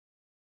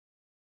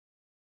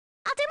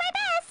I'll do my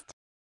best!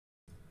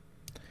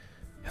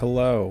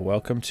 Hello,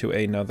 welcome to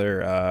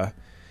another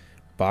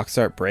box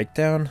art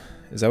breakdown.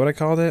 Is that what I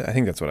called it? I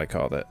think that's what I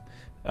called it.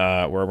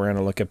 Where we're going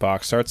to look at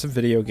box arts of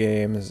video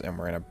games, and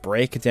we're going to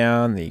break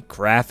down the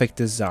graphic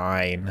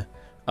design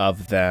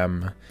of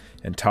them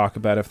and talk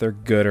about if they're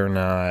good or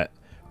not,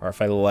 or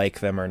if I like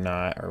them or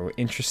not, or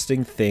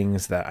interesting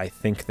things that I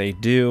think they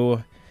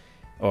do,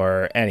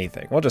 or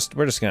anything. We're just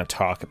going to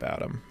talk about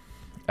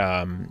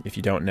them. If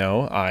you don't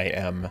know, I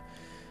am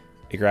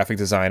a graphic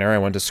designer. I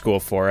went to school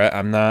for it.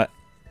 I'm not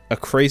a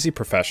crazy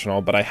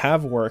professional, but I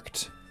have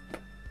worked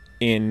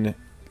in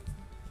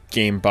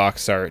game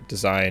box art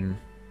design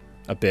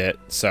a bit,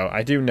 so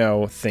I do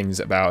know things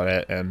about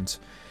it, and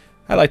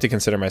I like to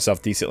consider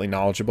myself decently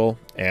knowledgeable.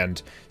 And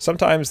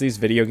sometimes these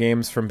video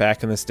games from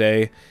back in this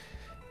day,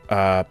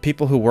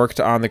 people who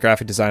worked on the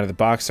graphic design of the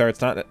box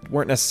arts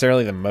weren't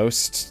necessarily the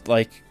most,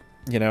 like,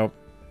 you know,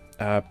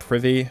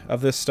 privy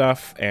of this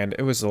stuff, and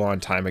it was a long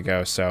time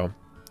ago, so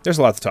there's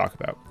a lot to talk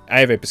about. I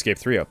have Ape Escape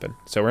 3 open,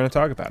 so we're going to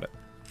talk about it.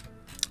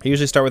 I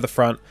usually start with the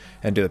front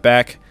and do the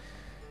back.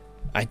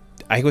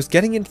 I was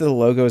getting into the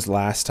logos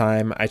last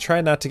time. I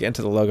try not to get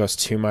into the logos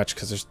too much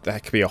because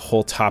that could be a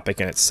whole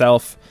topic in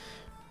itself.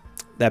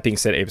 That being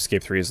said, Ape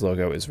Escape 3's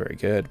logo is very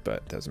good, but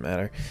it doesn't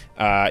matter.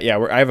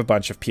 Yeah, I have a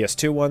bunch of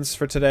PS2 ones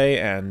for today,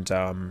 and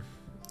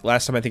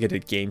last time I think I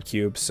did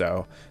GameCube,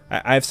 so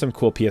I have some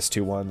cool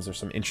PS2 ones or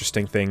some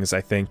interesting things.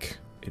 I think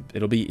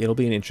it'll be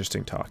an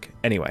interesting talk.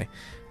 Anyway,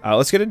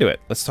 let's get into it.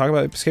 Let's talk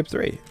about Ape Escape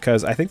 3,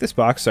 because I think this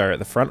box art,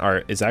 the front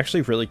art, is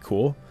actually really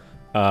cool.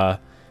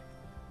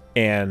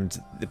 And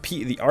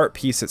the art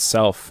piece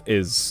itself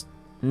is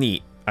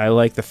neat. I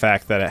like the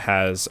fact that it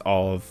has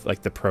all of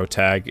like the pro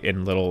tag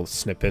in little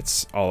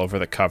snippets all over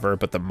the cover,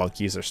 but the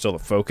monkeys are still the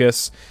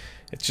focus.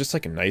 It's just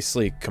like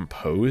nicely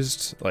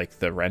composed, like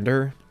the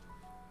render.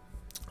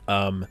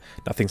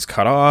 Nothing's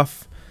cut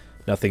off.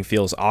 Nothing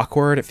feels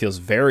awkward. It feels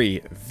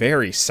very,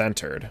 very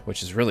centered,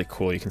 which is really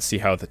cool. You can see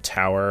how the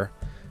tower,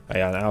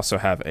 I also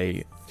have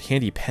a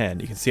handy pen.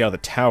 You can see how the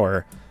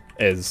tower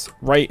is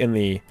right in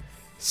the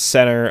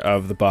center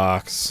of the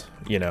box,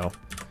 you know,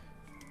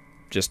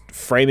 just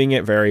framing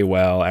it very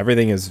well.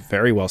 Everything is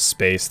very well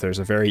spaced. There's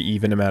a very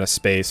even amount of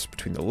space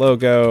between the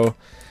logo,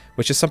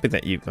 which is something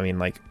that I mean,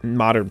 like,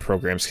 modern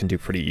programs can do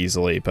pretty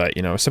easily, but,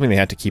 you know, something they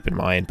had to keep in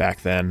mind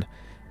back then.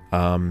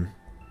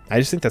 I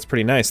just think that's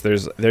pretty nice.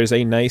 There's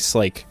a nice,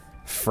 like,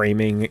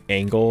 framing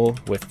angle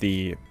with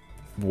the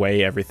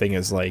way everything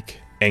is, like,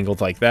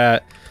 angled like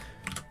that.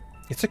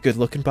 It's a good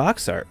looking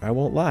box art, I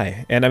won't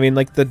lie. And I mean,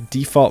 like, the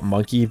default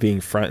monkey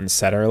being front and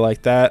center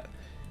like that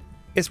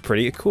is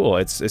pretty cool.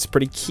 It's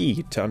pretty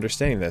key to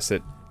understanding this.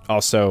 It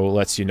also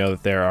lets you know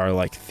that there are,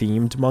 like,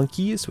 themed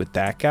monkeys with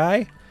that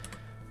guy,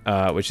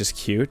 which is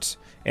cute.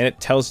 And it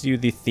tells you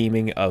the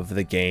theming of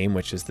the game,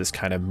 which is this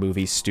kind of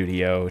movie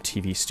studio,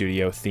 TV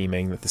studio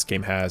theming that this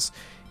game has.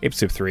 Ape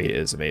Escape 3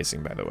 is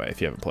amazing, by the way. If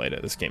you haven't played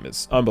it, this game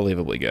is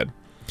unbelievably good.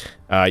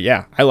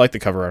 Yeah, I like the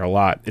cover art a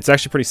lot. It's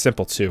actually pretty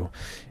simple, too.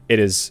 It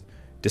is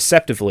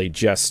deceptively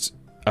just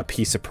a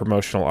piece of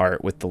promotional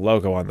art with the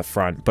logo on the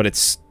front, but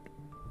it's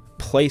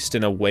placed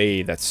in a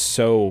way that's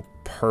so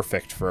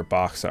perfect for a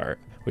box art,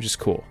 which is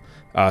cool.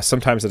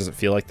 Sometimes it doesn't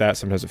feel like that.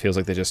 Sometimes it feels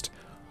like they just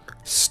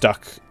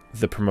stuck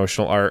the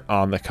promotional art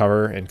on the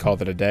cover and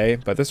called it a day,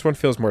 but this one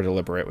feels more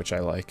deliberate, which I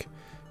like.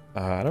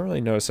 I don't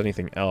really notice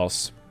anything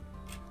else.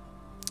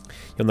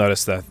 You'll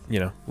notice that, you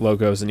know,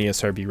 logos and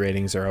ESRB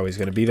ratings are always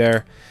going to be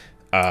there.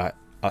 A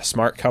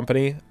smart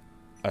company,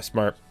 a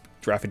smart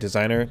graphic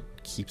designer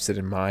keeps it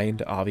in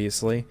mind,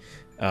 obviously.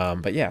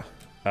 But yeah,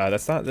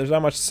 there's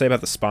not much to say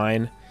about the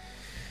spine.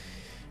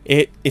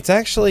 It's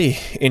actually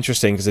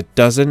interesting because it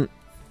doesn't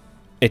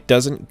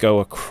go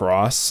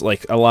across.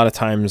 Like, a lot of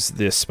times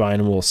the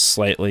spine will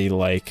slightly,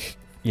 like,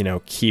 you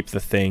know, keep the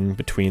thing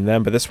between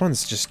them, but this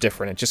one's just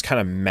different. It just kind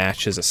of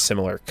matches a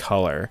similar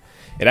color.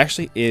 It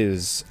actually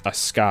is a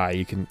sky.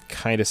 You can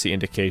kind of see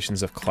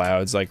indications of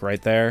clouds, like,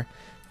 right there.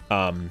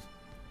 It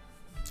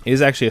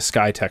is actually a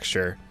sky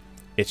texture.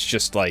 It's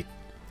just, like,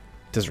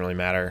 doesn't really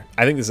matter.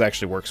 I think this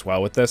actually works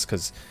well with this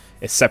because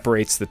it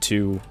separates the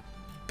two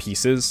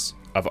pieces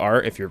of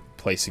art if you're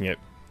placing it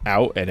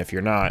out, and if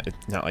you're not,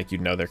 it's not like you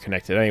know they're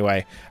connected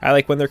anyway. I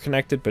like when they're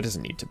connected, but it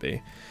doesn't need to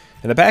be.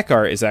 And the back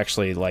art is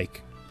actually,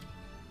 like,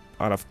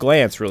 on a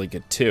glance, really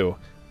good too.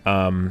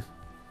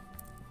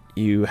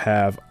 You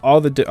have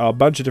a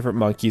bunch of different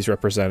monkeys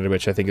represented,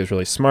 which I think is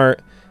really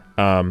smart.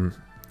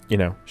 You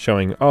know,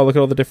 showing, oh, look at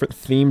all the different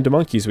themed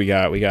monkeys we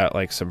got. We got,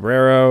 like,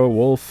 sombrero,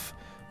 wolf,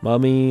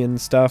 mummy, and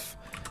stuff.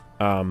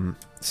 Some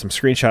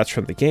screenshots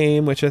from the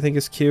game, which I think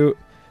is cute.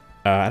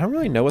 I don't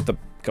really know what's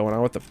going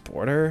on with the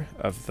border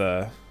of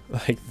the,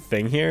 like,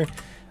 thing here.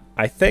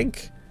 I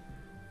think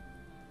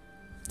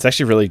it's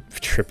actually really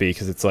trippy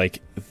because it's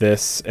like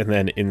this, and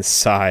then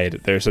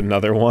inside there's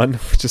another one,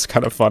 which is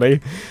kind of funny.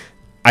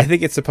 I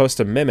think it's supposed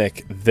to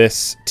mimic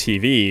this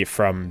TV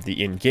from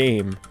the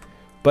in-game,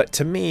 but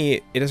to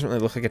me, it doesn't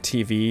really look like a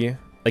TV.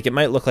 Like, it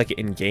might look like it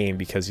in-game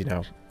because, you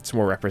know, it's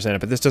more represented,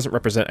 but this doesn't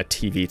represent a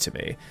TV to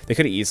me. They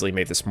could have easily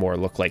made this more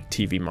look like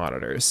TV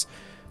monitors.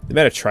 They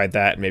might have tried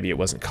that, and maybe it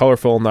wasn't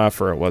colorful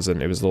enough, or it was a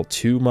little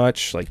too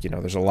much. Like, you know,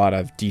 there's a lot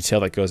of detail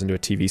that goes into a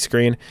TV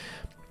screen.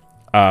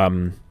 I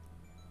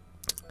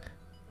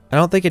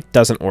don't think it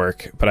doesn't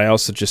work, but I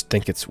also just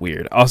think it's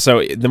weird.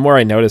 Also, the more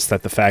I notice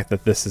that the fact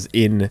that this is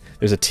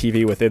there's a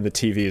TV within the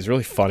TV is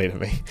really funny to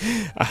me.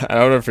 I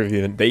don't know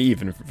if they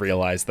even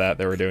realized that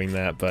they were doing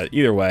that, but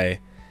either way.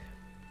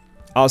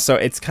 Also,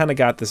 it's kind of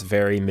got this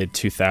very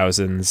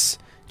mid-2000s,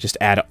 just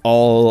add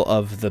all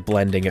of the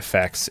blending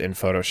effects in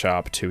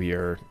Photoshop to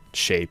your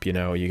shape, you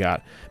know. You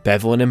got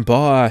bevel and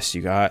emboss,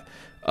 you got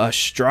a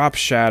drop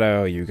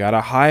shadow, you got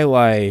a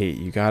highlight,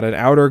 you got an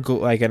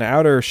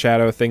outer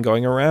shadow thing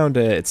going around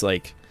it. It's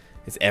like,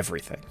 it's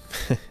everything.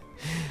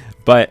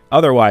 But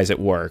otherwise it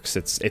works.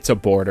 It's a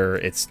border,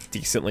 it's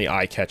decently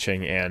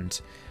eye-catching,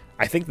 and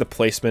I think the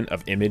placement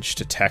of image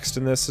to text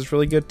in this is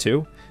really good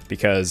too,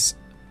 because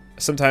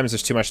sometimes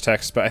there's too much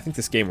text, but I think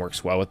this game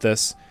works well with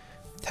this.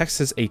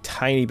 Text is a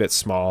tiny bit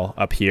small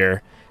up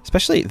here,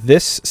 especially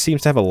this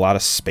seems to have a lot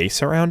of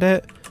space around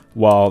it,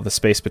 while the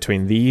space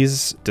between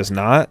these does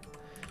not.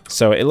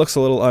 So it looks a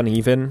little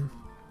uneven,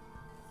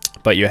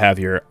 but you have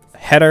your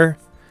header,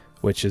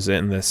 which is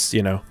in this,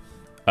 you know,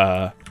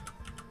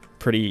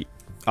 pretty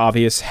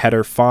obvious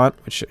header font,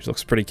 which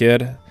looks pretty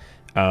good.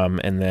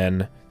 And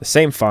then the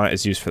same font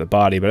is used for the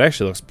body, but it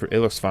actually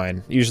looks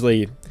fine. Usually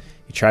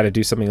you try to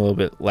do something a little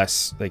bit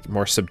less, like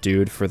more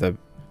subdued for the,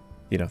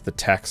 you know, the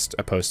text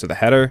opposed to the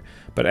header,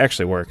 but it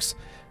actually works.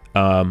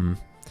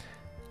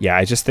 Yeah,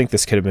 I just think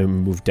this could have been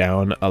moved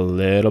down a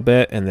little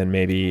bit, and then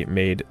maybe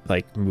made,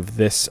 like, move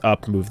this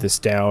up, move this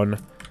down.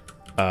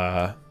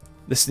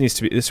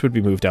 This would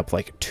be moved up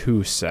like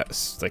 2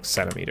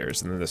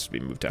 centimeters, and then this would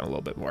be moved down a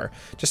little bit more,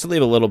 just to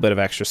leave a little bit of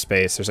extra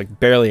space. There's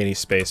like barely any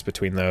space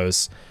between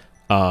those.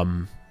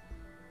 But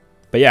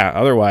yeah,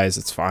 otherwise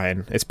it's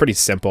fine. It's pretty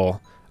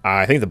simple.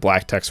 I think the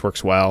black text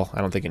works well.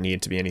 I don't think it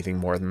needed to be anything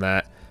more than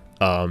that.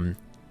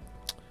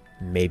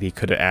 Maybe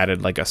could have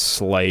added like a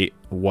slight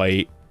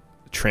white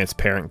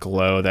transparent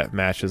glow that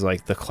matches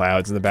like the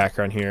clouds in the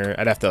background here.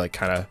 I'd have to like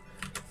kind of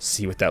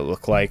see what that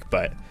looked like,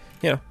 but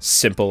you know,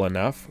 simple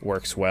enough,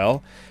 works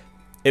well.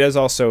 It is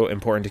also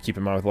important to keep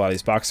in mind with a lot of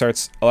these box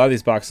arts. A lot of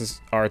these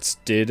box arts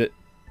did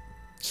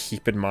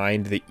keep in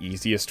mind the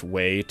easiest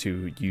way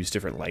to use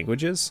different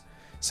languages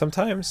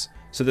sometimes.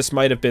 So this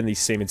might have been the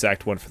same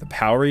exact one for the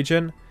PAL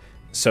region.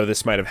 So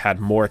this might have had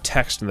more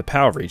text in the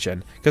PAL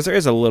region, because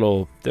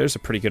there's a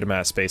pretty good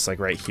amount of space like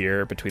right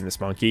here between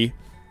this monkey.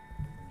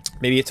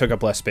 Maybe it took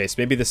up less space.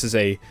 Maybe this is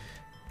a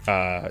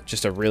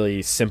just a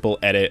really simple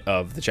edit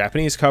of the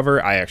Japanese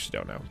cover. I actually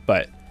don't know,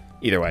 but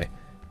either way,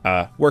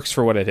 works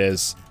for what it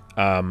is.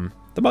 The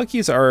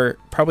monkeys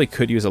probably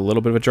could use a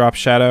little bit of a drop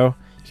shadow.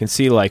 You can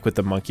see like with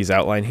the monkey's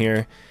outline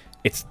here,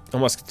 it's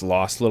almost gets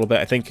lost a little bit.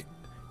 I think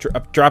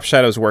drop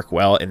shadows work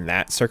well in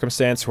that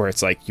circumstance where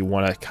it's like you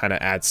want to kind of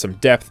add some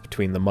depth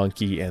between the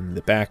monkey and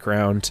the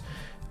background.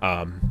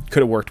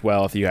 Could have worked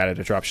well if you added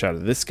a drop shadow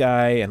to this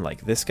guy and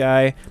like this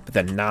guy, but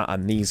then not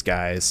on these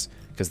guys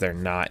because they're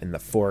not in the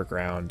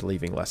foreground,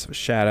 leaving less of a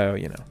shadow,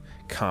 you know,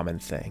 common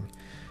thing.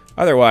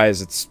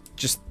 Otherwise, it's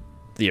just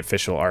the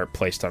official art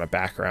placed on a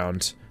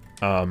background.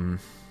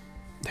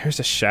 There's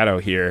a shadow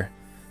here.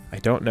 I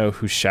don't know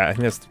whose shadow. I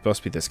think that's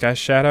supposed to be this guy's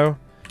shadow.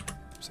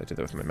 So I did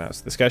that with my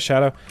mouse. This guy's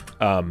shadow.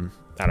 I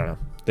don't know.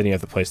 Then you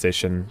have the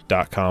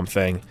PlayStation.com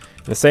thing.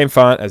 In the same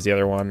font as the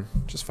other one,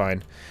 which is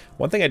fine.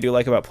 One thing I do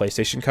like about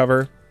PlayStation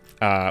cover,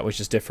 which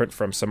is different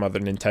from some other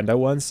Nintendo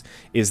ones,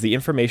 is the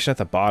information at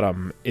the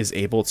bottom is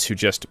able to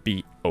just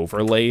be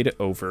overlaid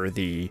over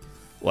the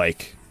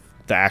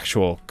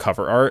actual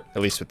cover art,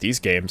 at least with these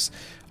games.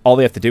 All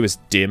they have to do is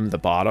dim the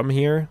bottom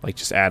here, like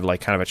just add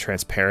like kind of a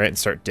transparent and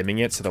start dimming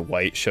it so the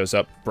white shows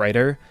up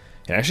brighter.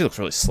 And it actually looks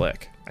really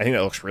slick. I think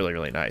that looks really,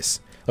 really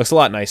nice. Looks a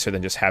lot nicer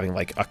than just having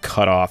like a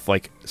cut off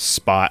like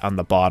spot on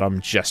the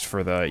bottom just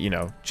for the, you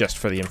know, just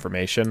for the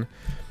information.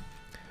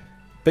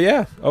 But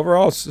yeah,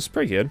 overall it's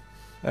pretty good.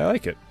 I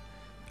like it.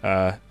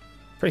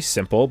 Pretty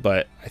simple,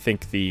 but I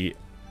think the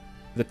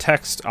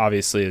text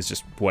obviously is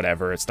just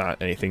whatever. It's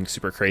not anything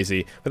super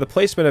crazy, but the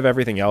placement of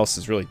everything else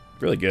is really,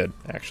 really good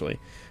actually.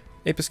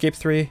 Ape Escape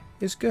 3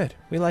 is good.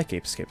 We like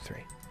Ape Escape 3.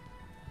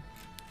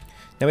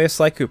 Now we have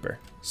Sly Cooper.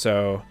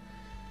 So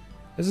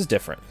this is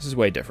different. This is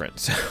way different.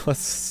 So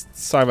let's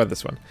talk about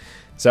this one.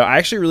 So I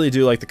actually really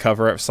do like the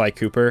cover of Sly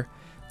Cooper.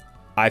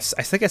 I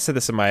think I said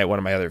this in one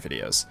of my other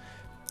videos.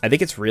 I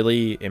think it's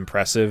really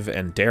impressive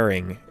and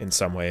daring in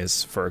some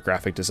ways for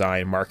graphic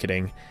design,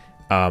 marketing,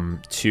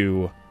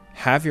 to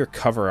have your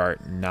cover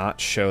art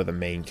not show the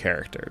main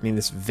character. I mean,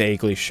 this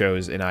vaguely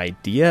shows an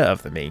idea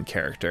of the main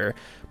character,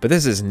 but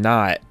this is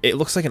not. It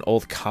looks like an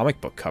old comic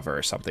book cover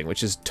or something,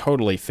 which is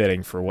totally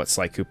fitting for what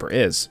Sly Cooper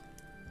is.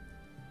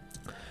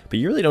 But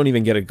you really don't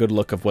even get a good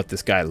look of what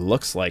this guy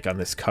looks like on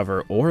this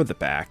cover or the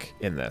back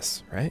in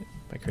this, right?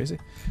 Am I crazy?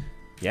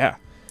 Yeah,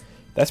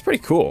 that's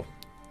pretty cool.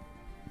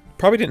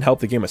 Probably didn't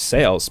help the game with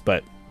sales,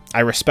 but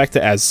I respect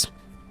it as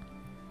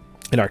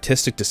an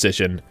artistic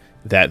decision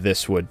that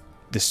this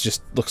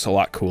just looks a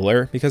lot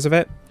cooler because of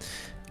it.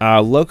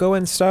 Logo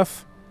and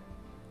stuff.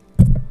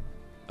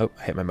 Oh,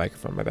 I hit my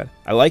microphone, my bad.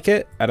 I like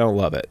it. I don't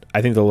love it.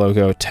 I think the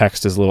logo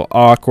text is a little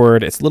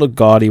awkward. It's a little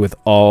gaudy with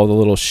all the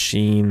little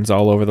sheens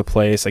all over the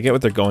place. I get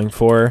what they're going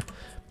for.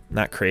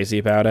 Not crazy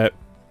about it.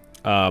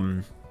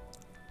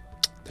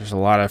 There's a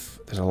lot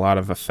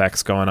of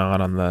effects going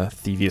on the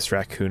Thievius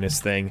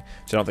Raccoonus thing,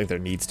 which I don't think there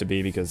needs to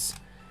be, because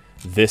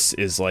this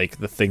is like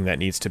the thing that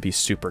needs to be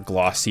super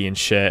glossy and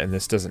shit, and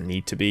this doesn't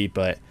need to be,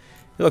 but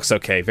it looks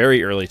okay.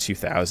 Very early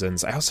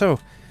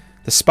 2000s.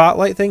 The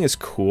spotlight thing is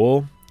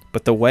cool,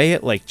 but the way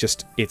it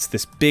it's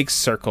this big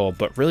circle,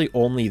 but really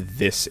only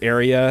this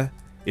area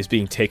is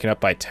being taken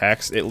up by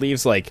text. It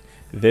leaves like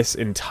this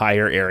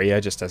entire area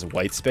just as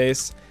white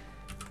space.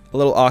 A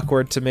little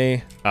awkward to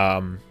me.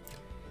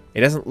 It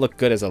doesn't look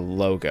good as a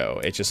logo.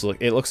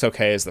 It looks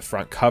okay as the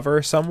front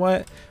cover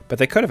somewhat, but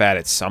they could have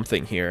added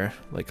something here,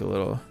 like a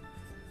little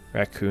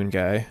raccoon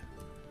guy.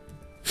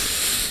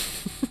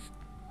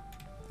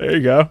 There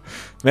you go.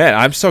 Man,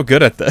 I'm so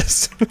good at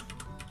this.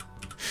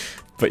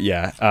 But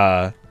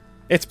yeah,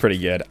 it's pretty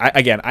good.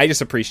 I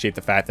just appreciate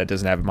the fact that it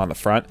doesn't have him on the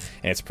front,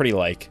 and it's pretty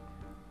like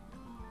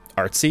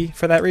artsy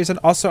for that reason.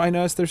 Also, I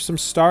noticed there's some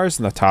stars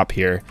in the top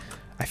here.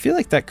 I feel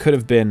like that could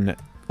have been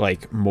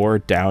like more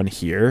down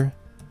here,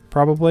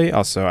 probably.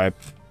 Also,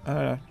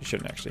 you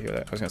shouldn't actually hear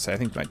that. I was gonna say I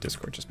think my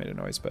Discord just made a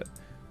noise, but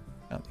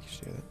I don't think you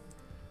should hear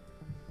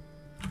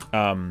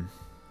that.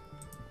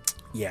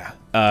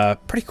 Yeah,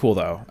 pretty cool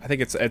though. I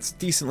think it's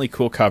decently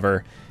cool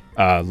cover.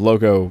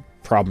 Logo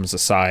problems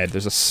aside,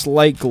 there's a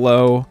slight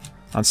glow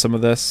on some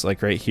of this,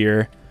 like right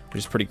here, which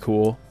is pretty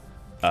cool.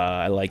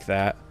 I like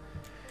that.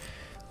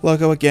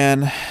 Logo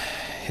again,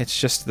 it's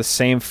just the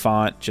same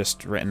font,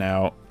 just written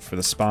out for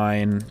the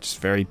spine, just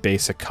very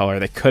basic color.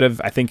 They could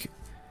have, I think,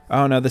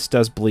 oh no, this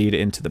does bleed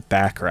into the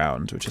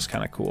background, which is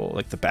kind of cool,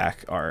 like the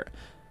back art.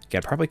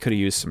 Again, probably could have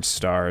used some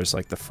stars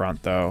like the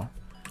front though,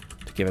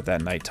 to give it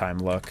that nighttime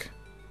look.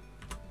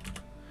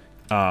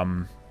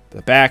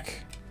 The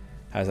back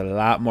has a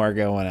lot more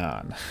going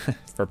on,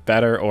 for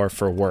better or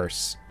for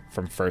worse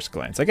from first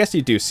glance. I guess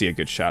you do see a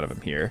good shot of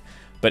him here,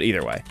 but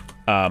either way,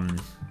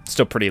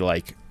 still pretty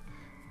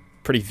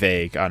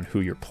vague on who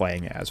you're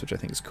playing as, which I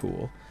think is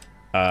cool.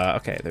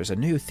 Okay, there's a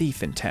new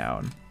thief in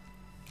town.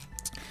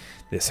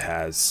 This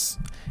has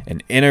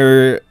an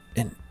inner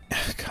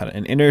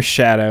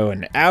shadow,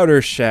 an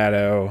outer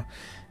shadow.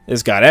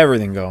 It's got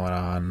everything going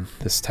on,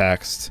 this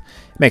text.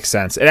 It makes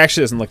sense. It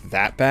actually doesn't look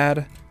that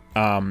bad.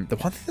 The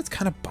one thing that's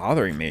kind of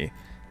bothering me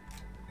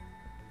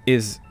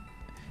is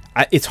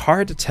it's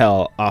hard to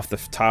tell off the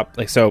top.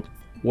 Like, so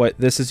what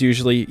this is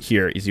usually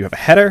here is you have a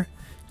header,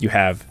 you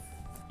have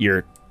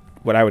your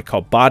what I would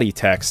call body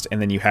text,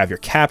 and then you have your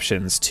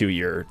captions to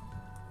your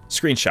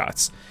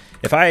screenshots.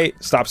 If I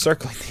stop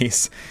circling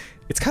these,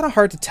 it's kind of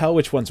hard to tell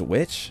which one's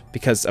which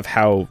because of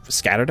how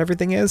scattered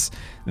everything is.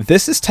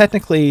 This is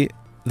technically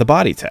the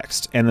body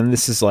text, and then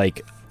this is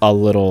like a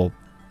little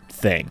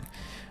thing.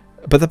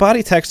 But the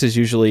body text is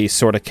usually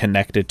sort of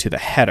connected to the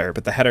header,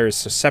 but the header is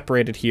so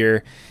separated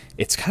here.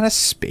 It's kind of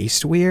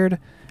spaced weird.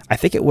 I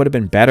think it would have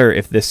been better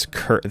if this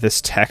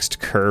text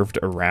curved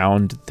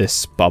around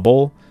this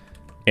bubble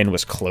and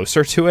was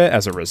closer to it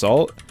as a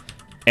result.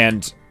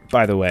 And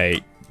by the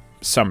way,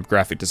 some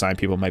graphic design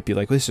people might be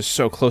like, well, this is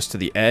so close to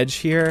the edge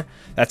here.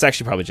 That's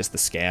actually probably just the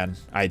scan.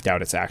 I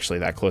doubt it's actually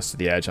that close to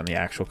the edge on the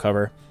actual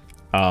cover.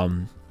 But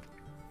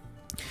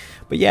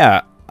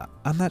yeah,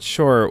 I'm not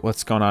sure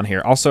what's going on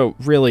here. Also,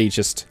 really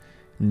just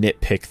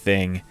nitpick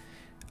thing.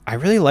 I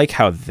really like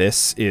how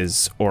this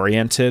is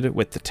oriented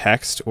with the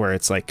text, where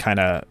it's like kind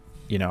of,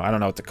 you know, I don't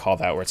know what to call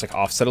that, where it's like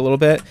offset a little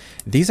bit.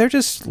 These are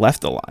just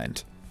left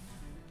aligned.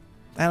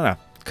 I don't know.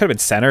 Could have been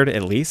centered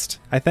at least,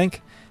 I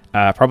think.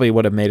 Probably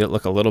would have made it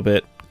look a little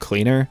bit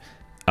cleaner.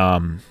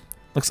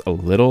 Looks a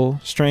little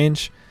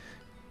strange.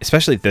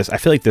 Especially this. I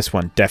feel like this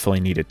one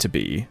definitely needed to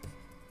be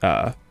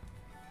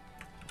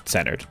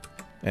centered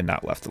and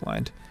not left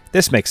aligned.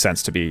 This makes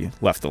sense to be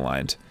left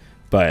aligned,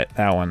 but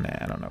that one,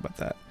 I don't know about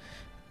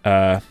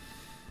that.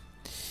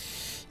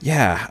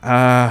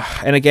 Yeah.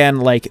 And again,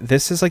 like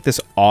this is like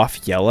this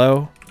off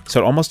yellow, so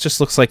it almost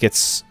just looks like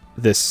it's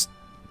this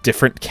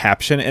different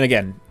caption. And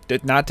again,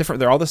 not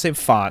different. They're all the same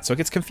font, so it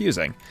gets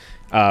confusing.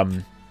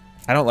 I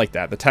don't like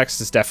that. The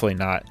text is definitely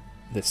not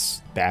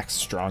this back's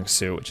strong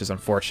suit, which is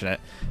unfortunate.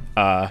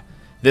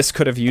 This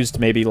could have used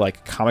maybe like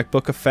a comic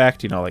book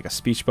effect, you know, like a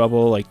speech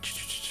bubble,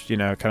 like, you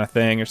know, kind of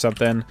thing or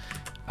something.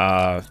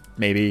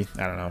 Maybe,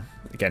 I don't know.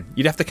 Again,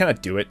 you'd have to kind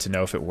of do it to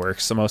know if it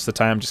works. So most of the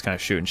time, I'm just kind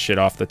of shooting shit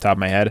off the top of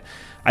my head.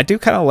 I do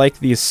kind of like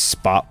these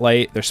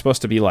spotlight. They're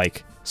supposed to be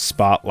like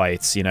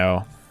spotlights, you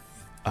know,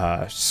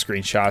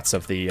 screenshots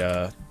of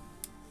the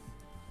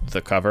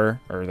cover,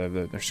 or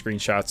the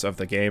screenshots of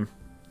the game,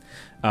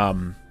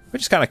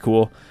 which is kind of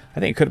cool. I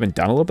think it could have been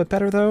done a little bit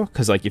better though,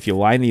 because like if you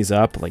line these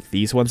up, like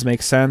these ones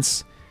make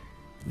sense.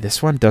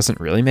 This one doesn't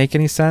really make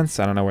any sense.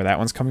 I don't know where that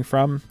one's coming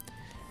from.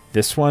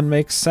 This one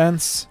makes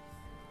sense,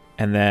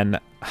 and then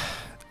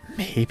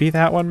maybe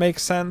that one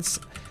makes sense.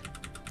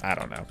 I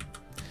don't know.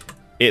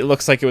 it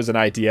looks like it was an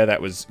idea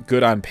that was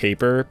good on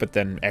paper, but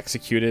then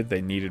executed,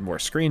 they needed more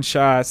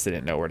screenshots. They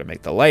didn't know where to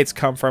make the lights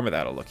come from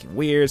without it looking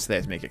weird, so they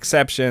had to make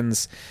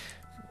exceptions.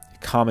 A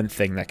common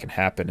thing that can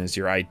happen is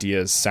your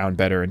ideas sound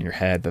better in your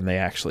head than they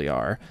actually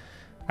are.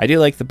 I do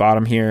like the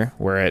bottom here,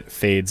 where it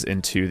fades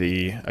into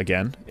the,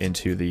 again,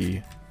 into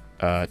the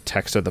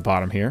text of the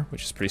bottom here,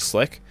 which is pretty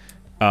slick.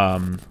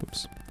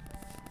 Oops.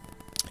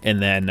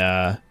 And then,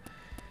 I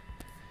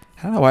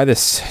don't know why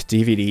this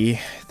DVD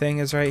thing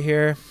is right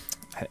here.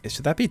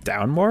 Should that be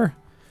down more?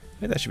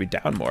 Maybe that should be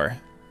down more.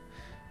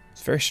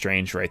 It's very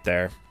strange right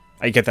there.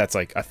 I get that's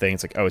like a thing.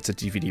 It's like, oh, it's a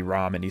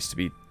DVD-ROM. It needs to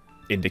be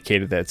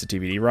indicated that it's a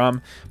DVD-ROM.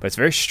 But it's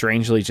very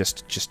strangely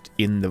just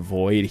in the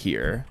void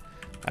here.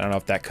 I don't know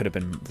if that could have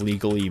been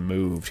legally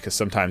moved, because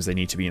sometimes they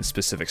need to be in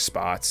specific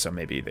spots. So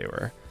maybe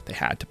they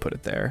had to put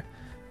it there.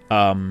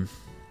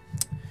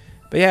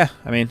 But yeah,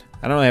 I mean,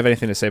 I don't really have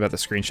anything to say about the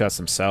screenshots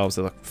themselves.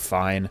 They look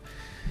fine.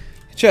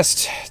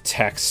 Just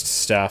text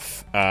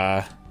stuff.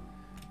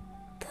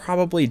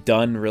 Probably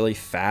done really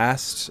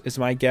fast is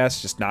my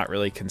guess. Just not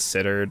really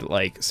considered.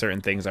 Like,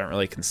 certain things aren't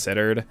really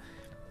considered.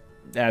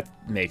 That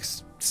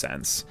makes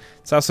sense.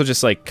 It's also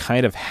just like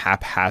kind of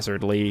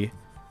haphazardly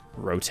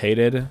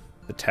rotated,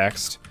 the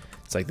text.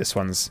 It's like this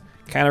one's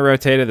kind of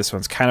rotated, this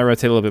one's kind of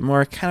rotated a little bit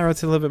more, kind of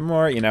rotated a little bit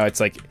more. You know, it's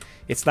like,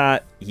 it's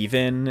not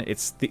even.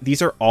 It's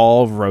these are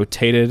all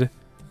rotated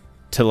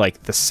to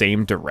like the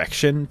same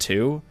direction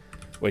too,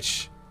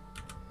 which,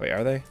 wait,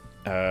 are they?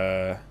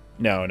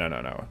 No.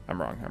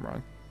 I'm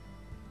wrong.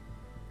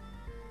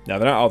 No,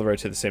 they're not all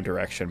rotated the same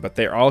direction, but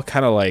they're all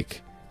kind of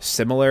like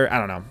similar. I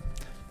don't know.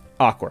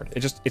 Awkward.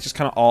 It's just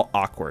kind of all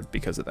awkward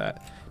because of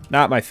that.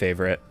 Not my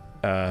favorite.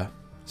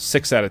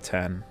 6 out of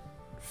 10.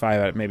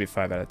 Maybe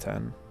 5 out of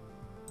 10.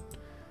 All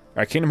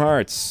right, Kingdom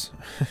Hearts.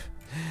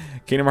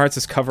 Kingdom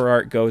Hearts' cover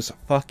art goes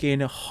fucking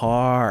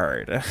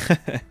hard.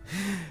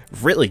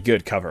 Really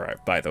good cover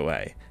art, by the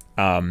way.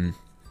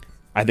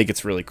 I think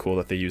it's really cool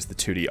that they use the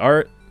 2D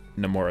art.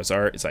 Nomura's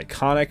art is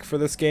iconic for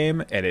this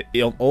game, and it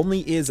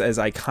only is as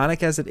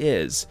iconic as it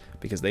is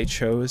because they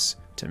chose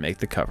to make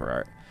the cover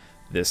art.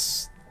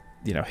 This,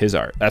 you know, his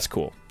art. That's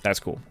cool. That's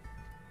cool.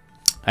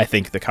 I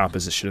think the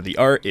composition of the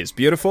art is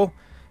beautiful.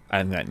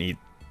 I think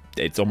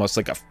it's almost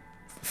like a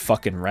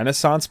fucking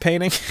Renaissance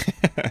painting.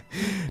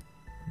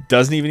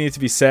 Doesn't even need to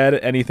be said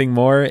anything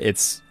more.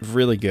 It's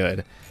really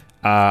good.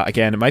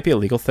 Again, it might be a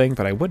legal thing,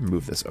 but I would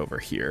move this over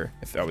here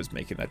if I was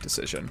making that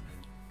decision.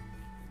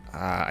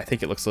 I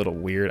think it looks a little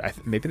weird.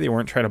 Maybe they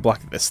weren't trying to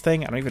block this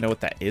thing. I don't even know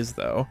what that is,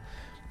 though.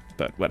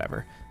 But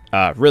whatever.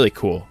 Really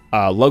cool.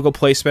 Logo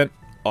placement,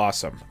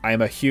 awesome. I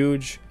am a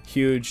huge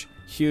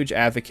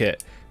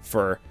advocate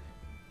for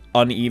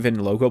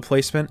uneven logo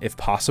placement, if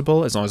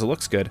possible, as long as it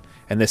looks good.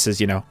 And this is,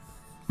 you know,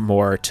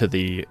 more to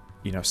the,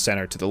 you know,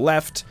 center to the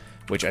left,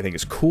 which I think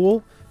is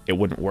cool. It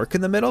wouldn't work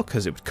in the middle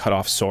because it would cut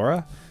off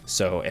Sora.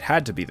 So it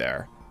had to be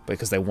there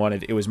because they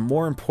wanted, it was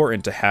more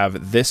important to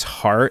have this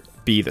heart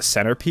be the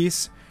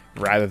centerpiece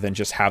rather than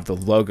just have the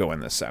logo in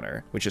the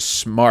center, which is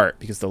smart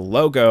because the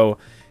logo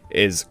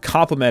is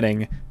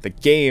complementing the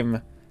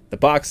game, the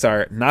box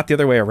art, not the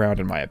other way around,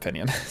 in my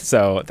opinion.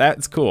 So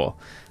that's cool.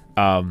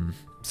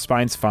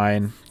 Spine's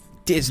fine.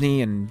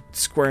 Disney and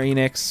Square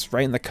Enix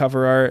right in the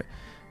cover art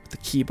with the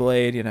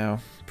Keyblade, you know,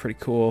 pretty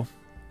cool.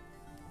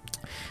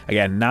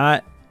 Again,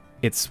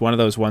 it's one of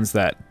those ones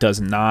that does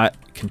not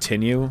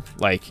continue.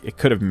 Like, it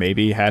could have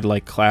maybe had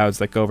like clouds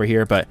that go over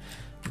here, but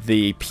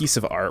the piece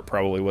of art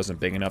probably wasn't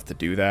big enough to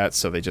do that,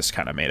 so they just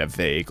kind of made a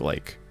vague,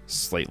 like,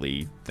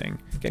 slightly thing.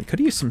 Again, could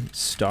he use some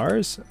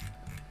stars?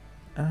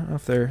 I don't know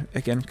if they're,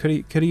 again,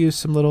 could he use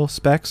some little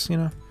specks, you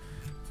know?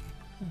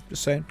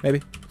 Just saying,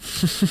 maybe.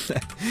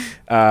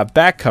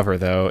 Back cover,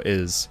 though,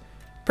 is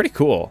pretty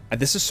cool.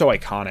 This is so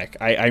iconic.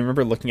 I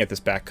remember looking at this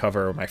back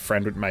cover.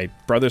 My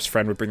brother's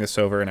friend would bring this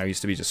over, and I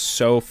used to be just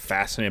so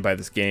fascinated by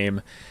this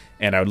game.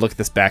 And I would look at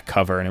this back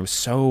cover, and it's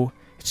so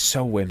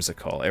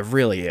whimsical. It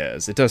really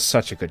is. It does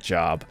such a good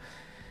job.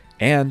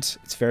 And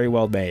it's very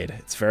well made.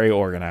 It's very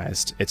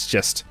organized. It's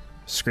just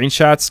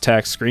screenshots,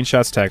 text,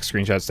 screenshots, text,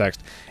 screenshots,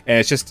 text. And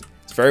it's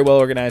very well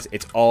organized.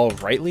 It's all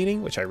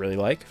right-leaning, which I really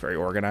like. Very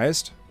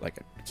organized. Like,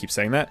 I keep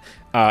saying that.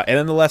 And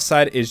then the left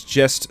side is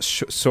just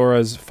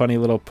Sora's funny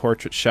little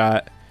portrait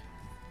shot.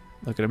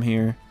 Look at him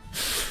here.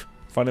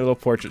 Funny little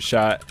portrait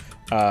shot.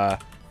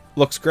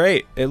 Looks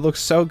great. It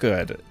looks so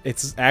good.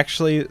 It's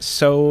actually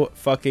so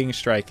fucking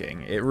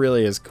striking. It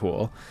really is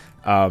cool.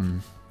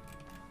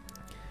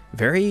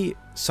 Very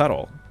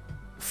subtle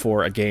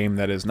for a game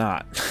that is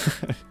not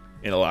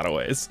in a lot of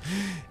ways.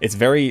 It's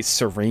very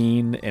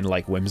serene and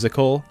like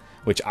whimsical,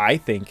 which I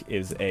think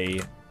is a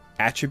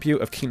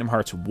attribute of Kingdom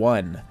Hearts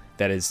 1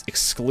 that is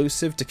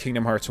exclusive to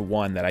Kingdom Hearts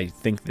 1 that I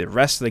think the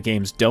rest of the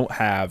games don't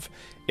have.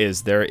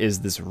 Is there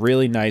is this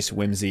really nice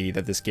whimsy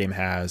that this game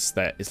has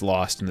that is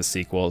lost in the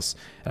sequels,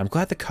 and I'm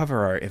glad the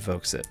cover art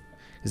evokes it,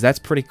 because that's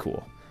pretty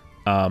cool.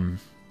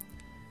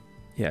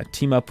 Yeah,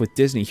 team up with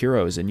Disney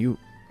heroes and you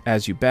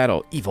as you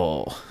battle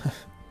evil.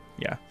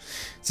 Yeah,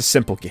 it's a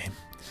simple game.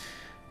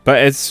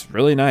 But it's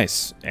really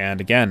nice. And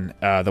again,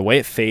 the way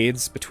it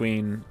fades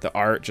between the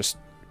art just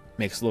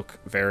makes it look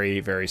very,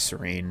 very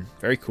serene.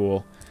 Very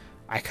cool.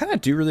 I kind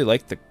of do really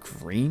like the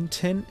green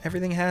tint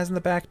everything has in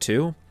the back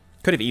too.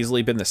 Could have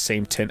easily been the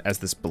same tint as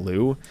this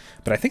blue,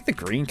 but I think the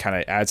green kind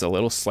of adds a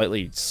little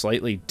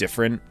slightly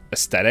different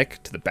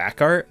aesthetic to the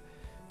back art,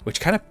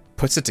 which kind of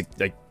puts it to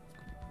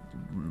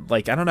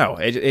like I don't know.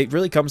 It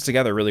really comes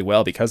together really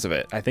well because of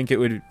it. I think it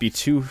would be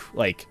too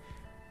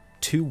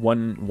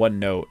one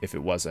note if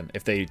it wasn't.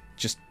 If they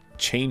just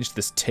changed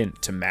this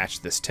tint to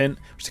match this tint,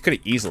 which they could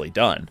have easily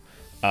done,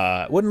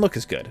 it wouldn't look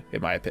as good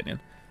in my opinion.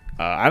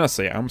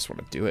 Honestly, I almost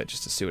want to do it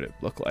just to see what it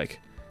looked like.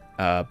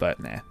 But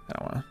nah,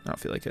 I don't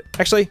feel like it.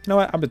 Actually, you know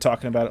what? I've been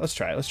talking about it. Let's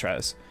try it. Let's try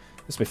this.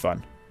 This will be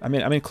fun. I'm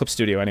in Clip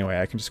Studio anyway.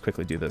 I can just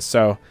quickly do this.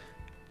 So,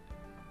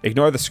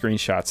 ignore the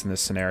screenshots in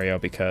this scenario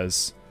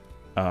because,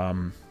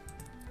 actually,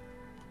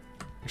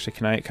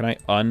 can I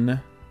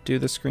undo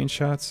the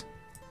screenshots?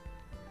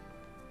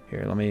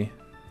 Here, let me.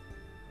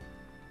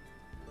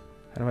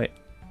 How do I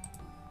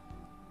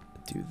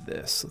do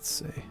this? Let's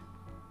see.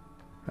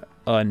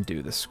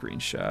 Undo the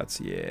screenshots.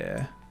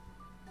 Yeah.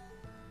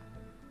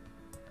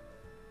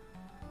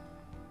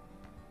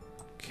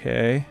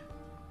 Okay.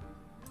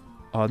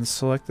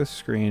 Unselect the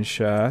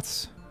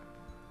screenshots.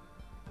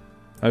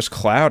 There's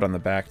cloud on the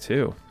back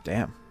too.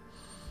 Damn.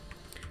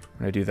 I'm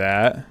gonna do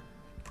that.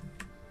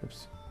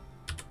 Oops.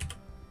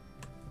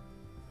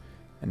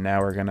 And now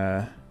we're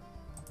gonna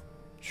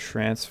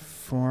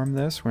transform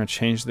this. We're gonna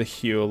change the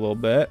hue a little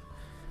bit.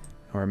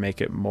 Or make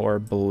it more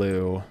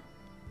blue.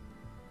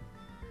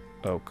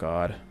 Oh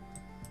god.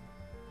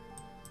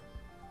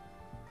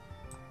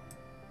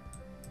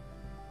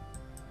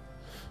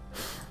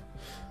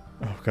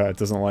 Oh god, it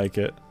doesn't like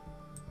it.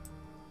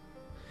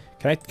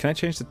 Can I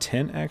change the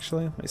tint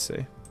actually? Let me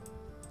see.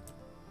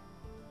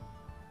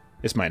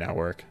 This might not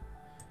work.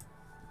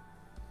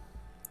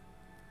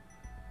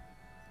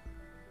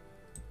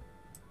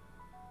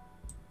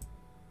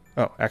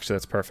 Oh, actually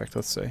that's perfect.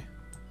 Let's see.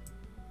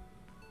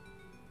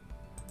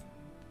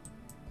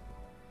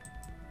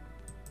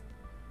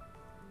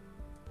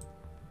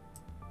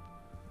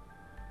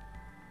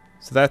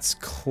 So that's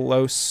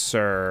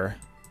closer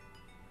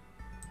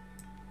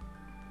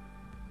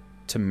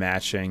to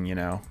matching, you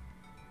know.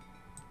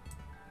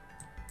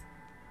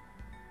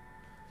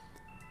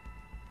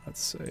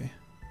 Let's see.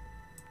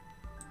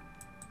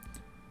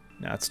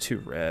 No, it's too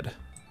red.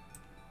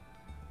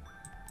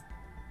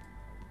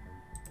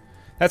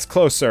 That's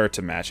closer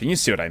to matching. You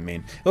see what I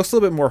mean? It looks a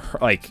little bit more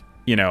like,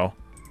 you know,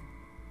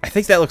 I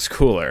think that looks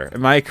cooler.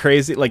 Am I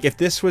crazy? Like if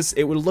this was,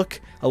 it would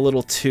look a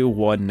little too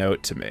one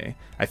note to me.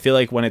 I feel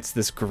like when it's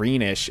this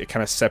greenish, it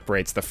kind of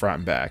separates the front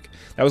and back.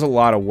 That was a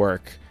lot of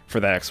work for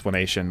that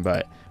explanation,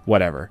 but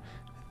whatever.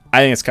 I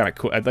think it's kind of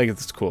cool. I think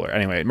it's cooler.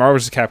 Anyway, Marvel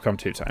vs. Capcom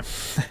 2 time.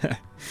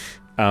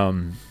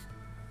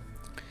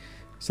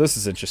 So this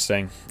is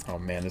interesting. Oh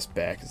man, this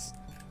back is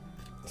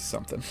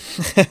something.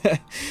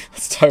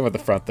 Let's talk about the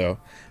front though.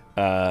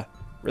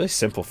 Really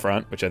simple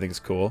front, which I think is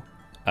cool.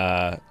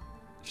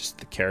 Just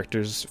the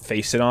characters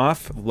facing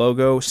off.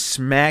 Logo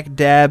smack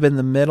dab in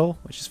the middle,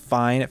 which is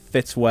fine. It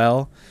fits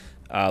well.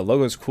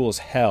 Logo's cool as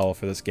hell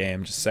for this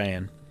game, just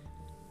saying.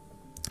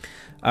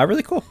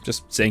 Really cool.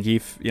 Just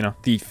Zangief, you know,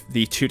 the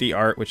 2D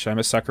art, which I'm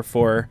a sucker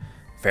for.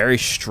 Very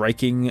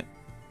striking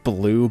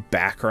blue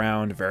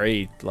background.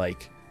 Very,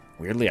 like,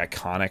 weirdly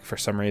iconic for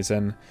some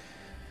reason.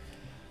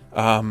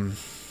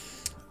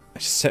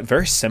 Just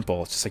very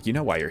simple. It's just like, you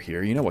know why you're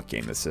here. You know what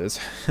game this is.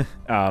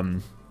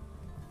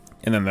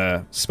 And then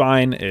the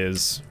spine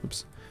is...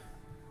 Oops.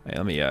 Hey,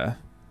 let me get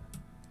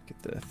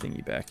the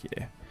thingy back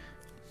here.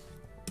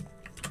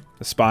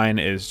 The spine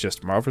is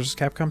just Marvel vs.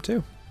 Capcom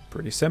 2.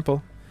 Pretty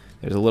simple.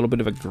 There's a little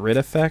bit of a grid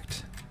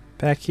effect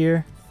back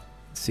here.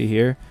 See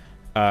here.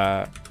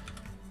 I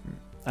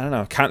don't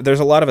know. There's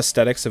a lot of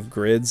aesthetics of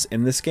grids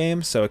in this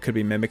game, so it could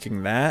be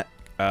mimicking that.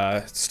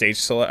 Stage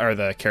select, or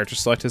the character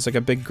select is like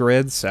a big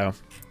grid, so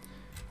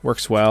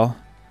works well.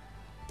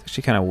 It's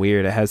actually kind of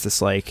weird. It has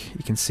this like,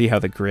 you can see how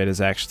the grid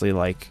is actually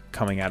like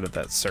coming out of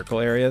that circle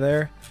area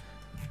there.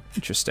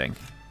 Interesting.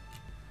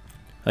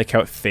 I like how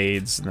it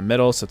fades in the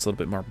middle, so it's a little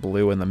bit more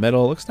blue in the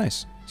middle. Looks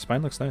nice.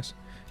 Spine looks nice.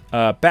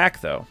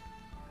 Back though.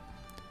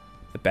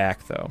 The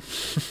back though.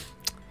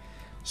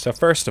 So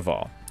first of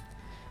all,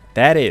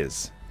 that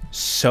is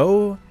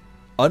so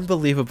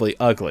unbelievably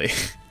ugly.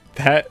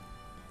 That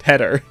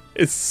header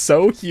is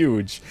so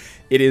huge.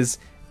 It is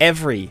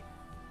every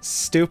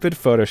stupid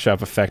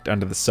Photoshop effect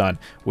under the sun.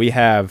 We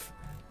have...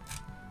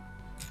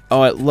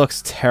 Oh, it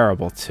looks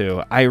terrible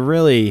too. I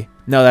really...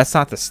 No, that's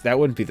not the... That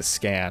wouldn't be the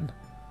scan.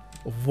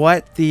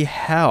 What the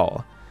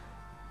hell?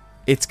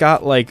 It's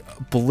got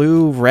like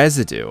blue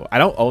residue. I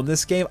don't own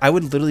this game. I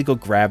would literally go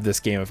grab this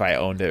game if I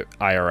owned it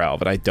IRL,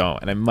 but I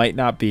don't. And it might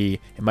not be...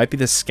 It might be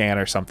the scan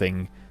or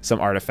something, some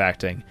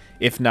artifacting.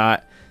 If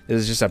not,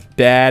 this is just a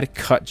bad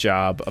cut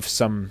job of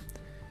some...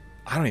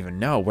 I don't even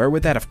know. Where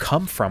would that have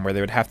come from? Where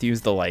they would have to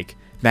use the like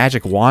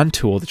magic wand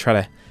tool to try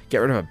to get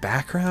rid of a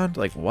background?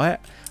 Like what?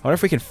 I wonder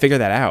if we can figure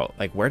that out.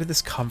 Like where did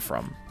this come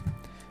from?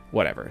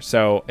 whatever.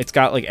 So it's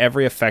got like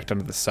every effect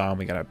under the sun.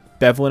 We got a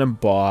bevel and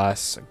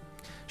emboss, a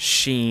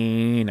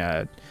sheen,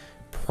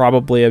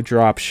 probably a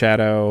drop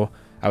shadow.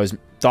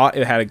 Thought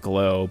it had a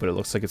glow, but it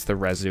looks like it's the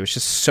residue. It's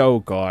just so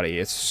gaudy.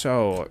 It's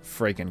so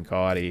freaking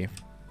gaudy.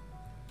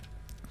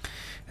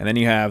 And then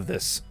you have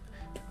this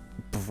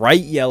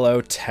bright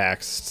yellow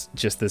text,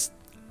 just this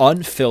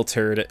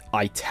unfiltered,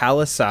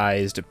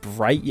 italicized,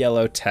 bright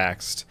yellow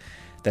text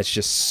that's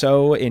just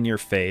so in your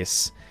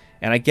face.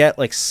 And I get,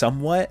 like,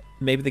 somewhat,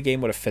 maybe the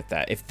game would have fit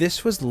that. If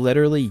this was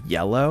literally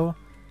yellow,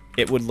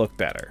 it would look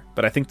better.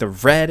 But I think the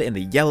red and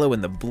the yellow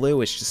and the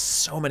blue is just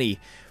so many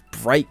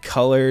bright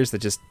colors that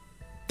just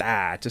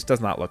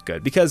does not look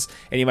good. Because,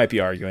 and you might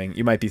be arguing,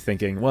 you might be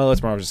thinking, well,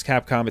 it's Marvel vs.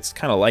 Capcom, it's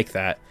kind of like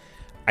that.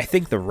 I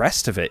think the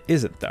rest of it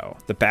isn't, though.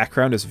 The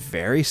background is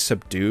very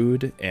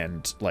subdued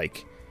and,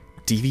 like,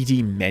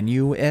 DVD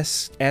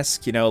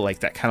menu-esque, you know, like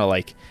that kind of,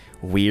 like,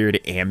 weird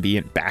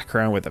ambient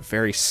background with a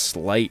very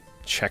slight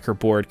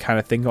checkerboard kind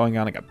of thing going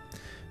on, like a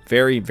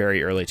very,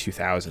 very early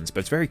 2000s, but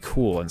it's very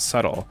cool and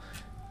subtle.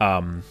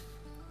 Wow,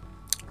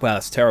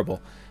 that's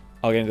terrible.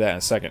 I'll get into that in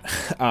a second.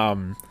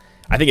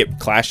 I think it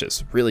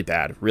clashes really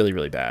bad, really,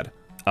 really bad.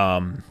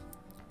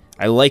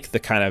 I like the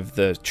kind of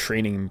the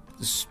training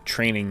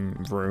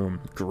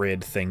room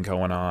grid thing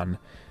going on,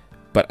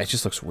 but it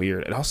just looks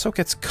weird. It also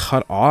gets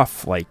cut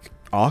off like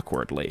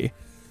awkwardly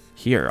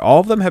here. All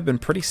of them have been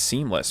pretty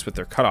seamless with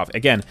their cutoff.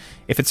 Again,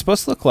 if it's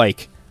supposed to look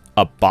like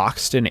a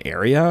boxed-in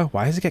area,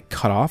 why does it get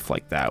cut off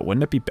like that?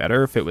 Wouldn't it be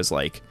better if it was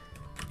like,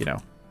 you know,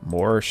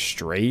 more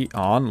straight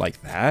on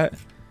like that?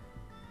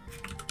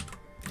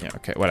 Yeah,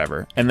 okay,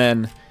 whatever. And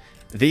then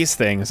these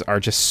things are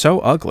just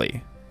so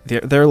ugly.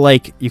 They're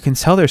like, you can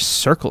tell there's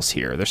circles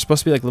here. They're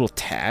supposed to be like little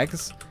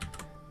tags,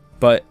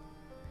 but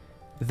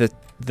the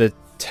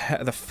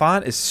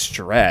font is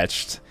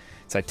stretched.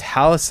 It's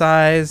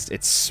italicized.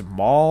 It's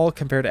small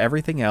compared to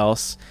everything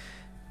else.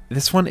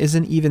 This one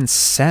isn't even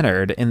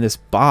centered in this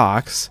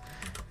box.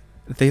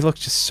 They look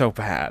just so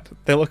bad.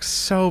 They look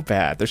so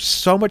bad. There's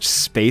so much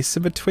space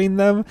in between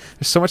them.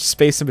 There's so much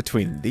space in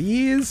between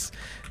these.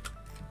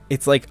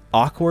 It's like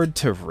awkward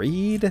to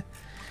read.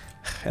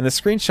 And the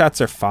screenshots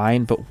are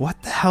fine, but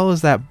what the hell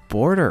is that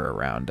border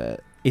around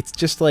it? It's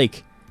just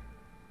like,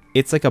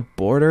 it's like a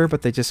border,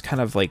 but they just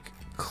kind of like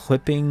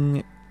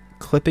clipping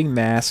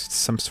masked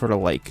some sort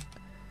of like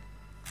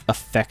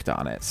effect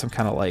on it. Some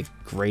kind of like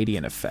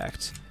gradient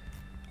effect.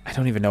 I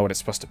don't even know what it's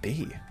supposed to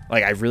be.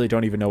 Like, I really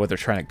don't even know what they're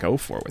trying to go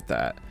for with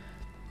that.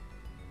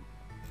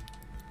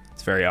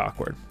 It's very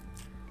awkward.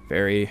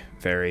 Very,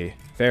 very,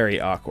 very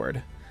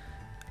awkward.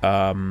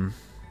 And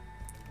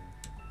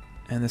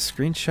the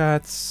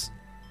screenshots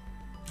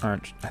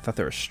aren't... I thought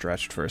they were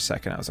stretched for a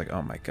second. I was like,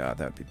 oh my god,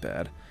 that would be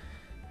bad.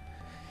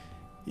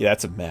 Yeah,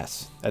 that's a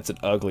mess. That's an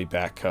ugly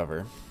back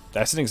cover.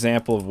 That's an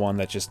example of one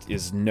that just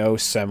is no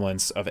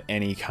semblance of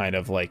any kind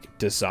of, like,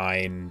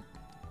 design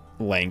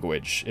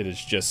language. It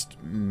is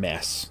just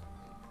mess.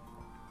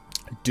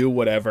 Do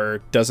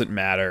whatever. Doesn't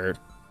matter.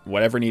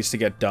 Whatever needs to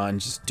get done,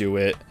 just do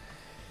it.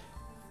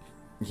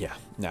 Yeah,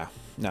 nah.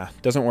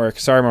 Doesn't work.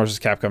 Sorry, Marvel vs.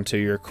 Capcom 2.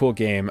 You're a cool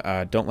game.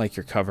 Don't like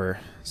your cover.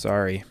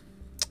 Sorry.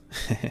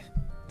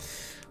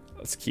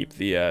 Let's keep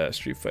the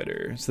Street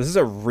Fighter. So this is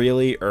a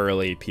really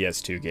early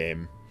PS2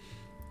 game.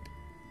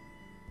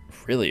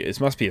 Really, this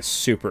must be a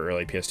super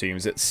early PS2 game.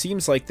 It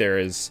seems like there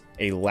is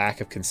a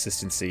lack of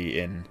consistency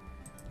in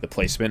the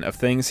placement of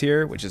things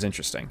here, which is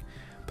interesting.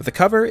 But the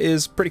cover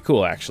is pretty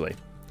cool, actually.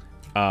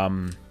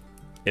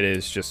 It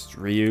is just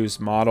reused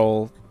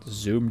model,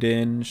 zoomed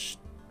in,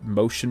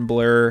 motion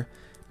blur,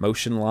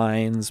 motion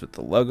lines with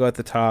the logo at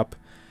the top.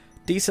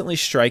 Decently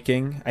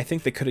striking. I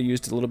think they could have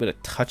used a little bit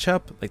of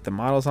touch-up. Like, the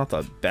model's not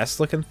the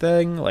best-looking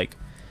thing. Like,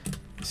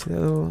 see a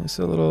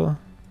little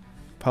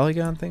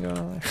polygon thing going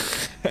on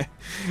there?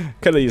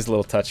 Could have used a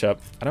little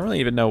touch-up. I don't really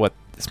even know what...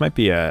 This might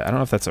be a... I don't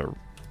know if that's a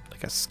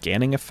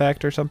scanning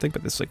effect or something,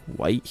 but this, like,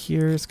 white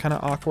here is kind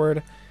of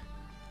awkward.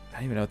 I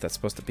don't even know what that's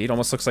supposed to be. It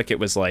almost looks like it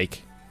was,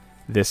 like...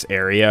 This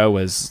area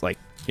was, like,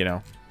 you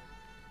know...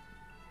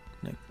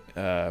 Like,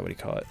 what do you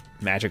call it?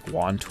 Magic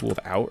wand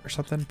tooled out or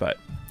something, but...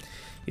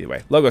 Either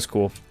way, logo's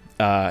cool.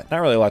 Not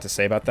really a lot to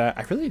say about that.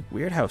 I really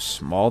weird how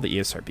small the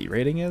ESRB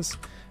rating is.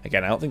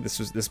 Again, I don't think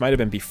this might have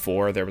been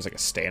before there was like a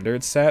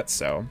standard set,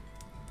 so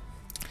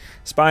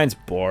spine's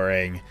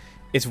boring.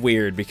 It's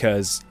weird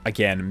because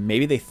again,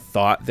 maybe they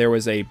thought there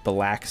was a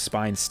black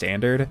spine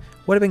standard.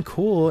 Would have been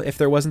cool if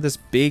there wasn't this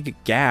big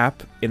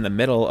gap in the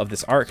middle of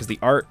this art, because the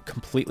art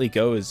completely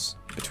goes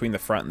between the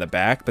front and the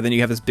back, but then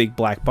you have this big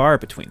black bar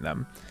between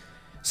them.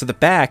 So the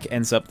back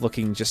ends up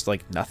looking just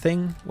like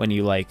nothing when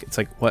you like, it's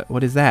like,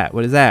 what is that?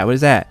 What is that? What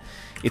is that?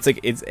 It's like,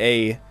 it's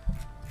a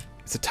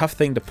tough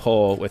thing to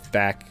pull with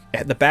back.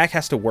 The back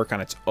has to work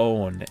on its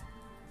own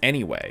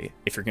anyway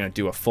if you're going to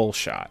do a full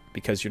shot,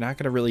 because you're not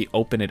going to really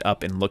open it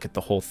up and look at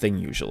the whole thing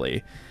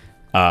usually.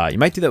 You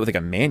might do that with like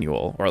a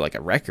manual or like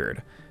a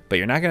record, but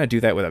you're not going to do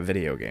that with a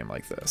video game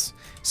like this.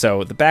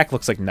 So the back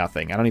looks like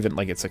nothing. I don't even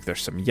like, it's like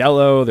there's some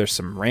yellow, there's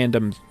some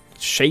random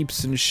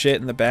shapes and shit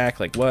in the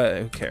back. Like what?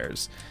 Who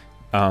cares?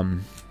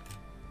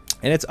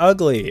 And it's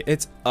ugly.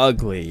 It's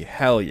ugly.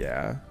 Hell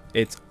yeah.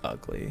 It's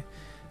ugly.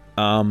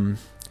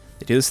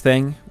 They do this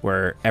thing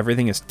where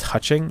everything is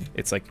touching.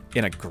 It's like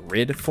in a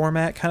grid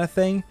format kind of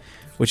thing,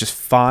 which is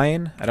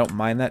fine. I don't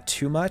mind that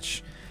too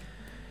much.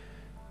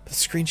 The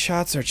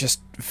screenshots are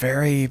just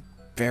very,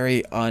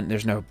 very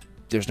there's no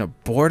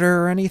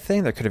border or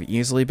anything. There could have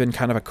easily been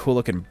kind of a cool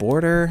looking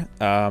border.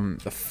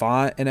 The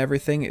font and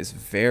everything is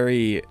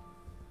very,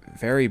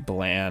 very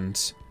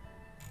bland.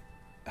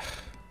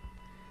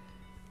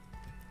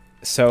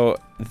 So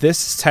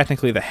this is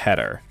technically the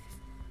header.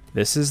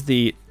 This is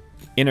the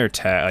inner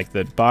text, like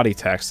the body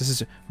text. This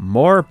is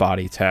more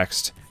body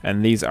text,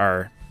 and these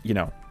are, you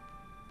know,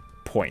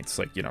 points,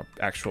 like, you know,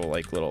 actual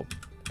like little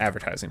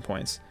advertising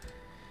points.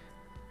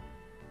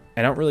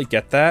 I don't really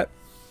get that,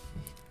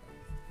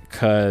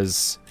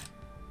 because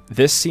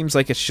this seems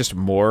like it's just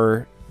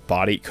more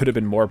body, could have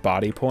been more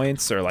body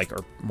points, or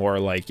more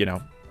like, you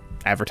know,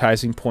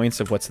 advertising points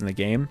of what's in the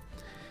game.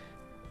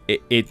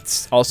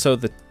 It's also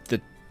the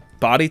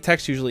body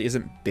text usually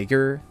isn't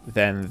bigger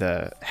than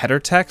the header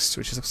text,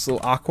 which is a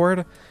little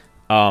awkward.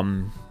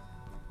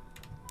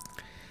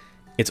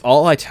 It's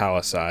all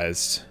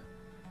italicized,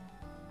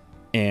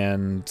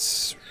 and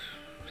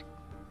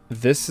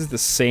this is the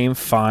same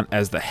font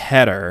as the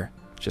header,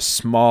 just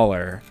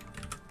smaller.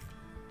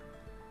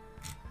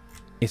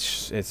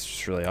 It's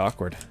just really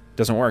awkward. It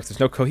doesn't work.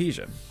 There's no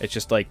cohesion. It's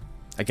just like,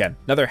 again,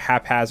 another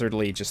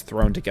haphazardly just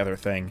thrown together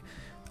thing.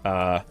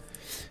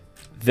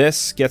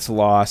 This gets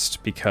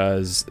lost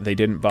because they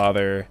didn't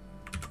bother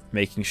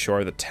making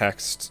sure the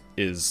text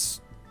is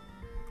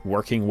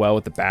working well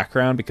with the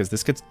background, because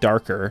this gets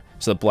darker,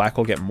 so the black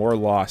will get more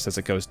lost as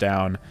it goes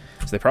down.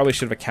 So they probably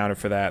should have accounted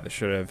for that. They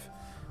should have,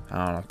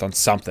 I don't know, done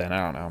something. I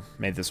don't know,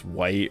 made this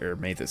white, or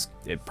made this,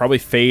 it probably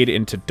fade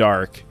into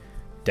dark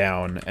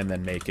down and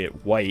then make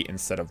it white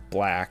instead of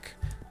black.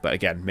 But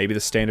again, maybe the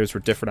standards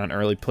were different on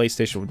early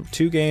PlayStation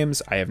 2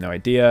 games. I have no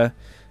idea.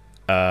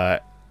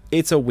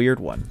 It's a weird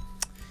one.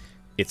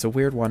 It's a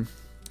weird one.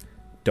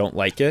 Don't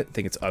like it.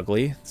 Think it's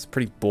ugly. It's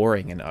pretty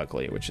boring and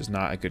ugly, which is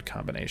not a good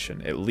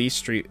combination. At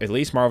least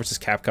Marvel vs.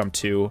 Capcom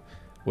 2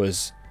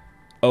 was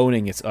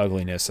owning its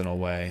ugliness in a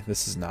way.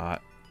 This is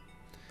not.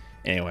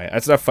 Anyway,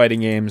 that's enough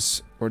fighting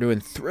games. We're doing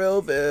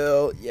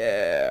Thrillville.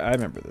 Yeah, I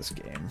remember this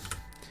game.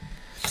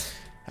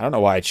 I don't know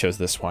why I chose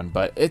this one,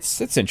 but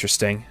it's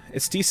interesting.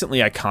 It's decently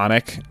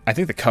iconic. I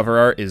think the cover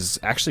art is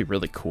actually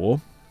really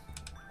cool.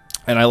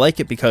 And I like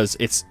it because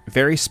it's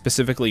very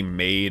specifically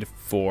made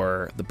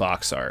for the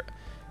box art.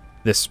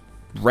 This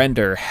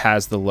render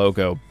has the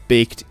logo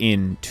baked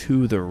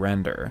into the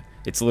render.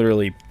 It's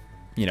literally,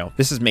 you know,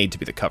 this is made to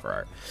be the cover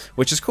art,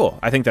 which is cool.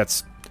 I think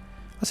that's,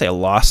 I'll say, a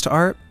lost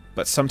art,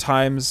 but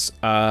sometimes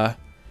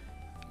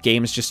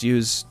games just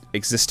use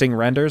existing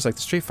renders, like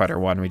the Street Fighter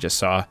one we just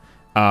saw.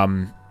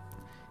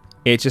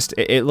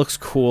 It looks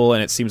cool,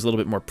 and it seems a little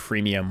bit more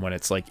premium when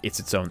it's like it's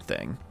its own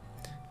thing.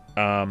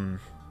 I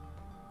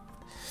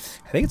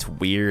think it's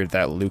weird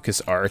that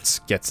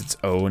LucasArts gets its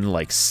own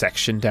like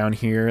section down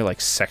here,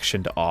 like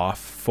sectioned off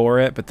for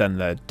it, but then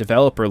the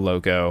developer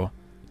logo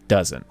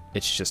doesn't.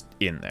 It's just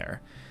in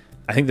there.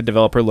 I think the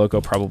developer logo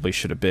probably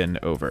should have been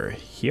over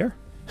here,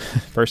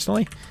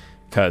 personally,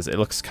 because it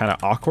looks kind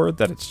of awkward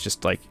that it's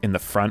just like in the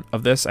front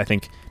of this. I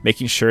think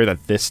making sure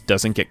that this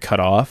doesn't get cut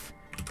off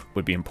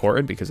would be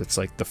important, because it's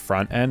like the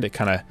front end. It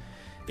kind of,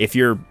 if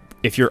your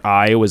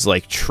eye was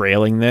like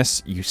trailing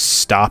this, you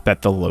stop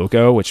at the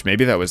logo, which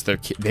maybe that was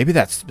maybe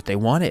that's what they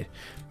wanted,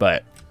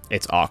 but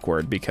it's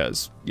awkward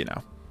because, you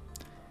know,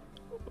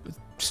 it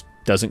just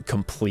doesn't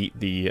complete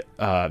the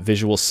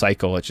visual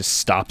cycle. It just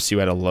stops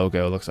you at a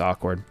logo. It looks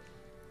awkward.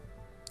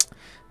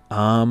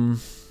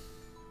 Overall,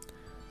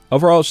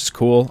 it's just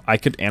cool. I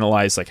could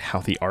analyze like how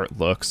the art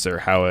looks, or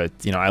how it,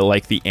 you know, I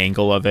like the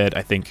angle of it.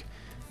 I think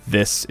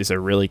this is a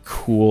really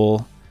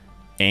cool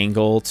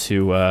angle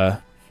to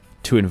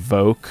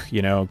invoke,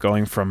 you know,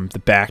 going from the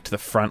back to the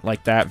front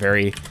like that.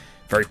 Very,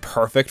 very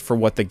perfect for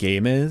what the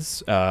game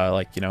is.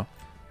 Like, you know,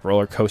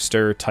 roller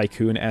coaster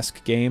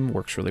tycoon-esque game,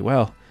 works really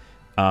well.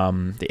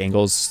 The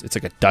angles, it's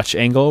like a Dutch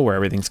angle where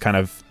everything's kind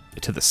of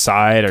to the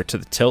side or to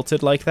the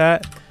tilted like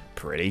that.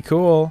 Pretty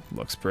cool.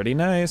 Looks pretty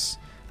nice.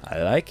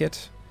 I like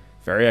it.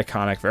 Very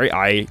iconic, very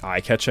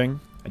eye-catching.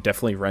 I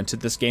definitely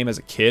rented this game as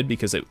a kid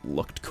because it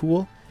looked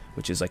cool,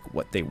 which is like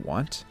what they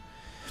want.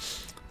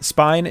 The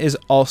spine is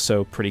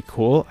also pretty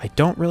cool. I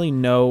don't really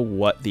know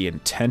what the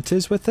intent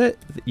is with it.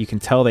 You can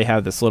tell they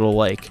have this little,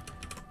 like,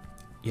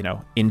 you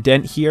know,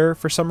 indent here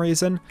for some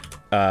reason.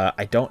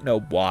 I don't know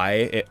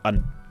why,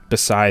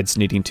 besides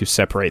needing to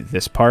separate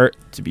this part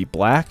to be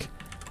black.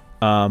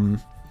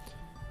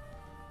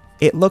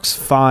 It looks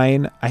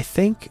fine. I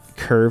think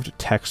curved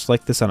text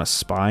like this on a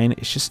spine,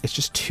 it's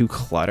just too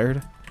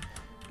cluttered.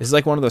 This is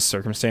like one of those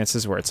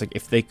circumstances where it's like,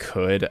 if they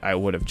could, I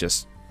would have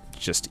just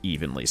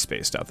evenly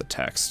spaced out the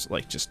text.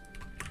 Like, just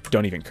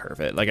don't even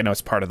curve it. Like, I know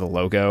it's part of the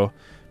logo,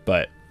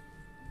 but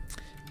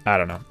I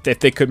don't know.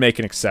 If they could make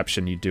an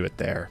exception, you'd do it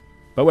there.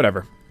 But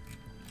whatever.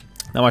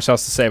 Not much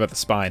else to say about the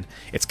spine.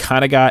 It's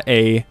kind of got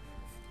a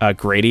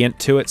gradient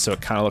to it, so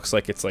it kind of looks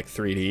like it's like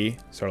 3D,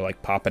 sort of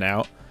like popping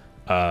out.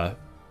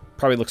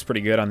 Probably looks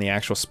pretty good on the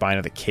actual spine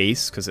of the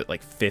case because it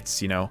like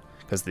fits, you know,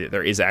 because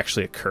there is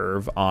actually a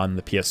curve on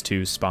the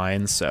PS2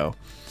 spine. So,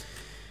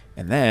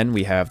 and then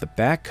we have the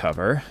back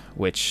cover,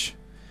 which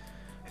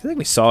I feel like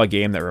we saw a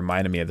game that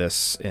reminded me of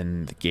this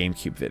in the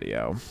GameCube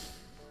video.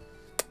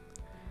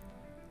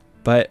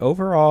 But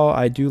overall,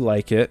 I do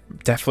like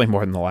it. Definitely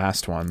more than the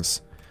last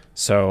ones.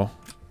 So,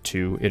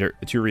 to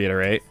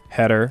reiterate,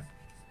 header,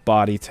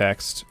 body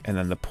text, and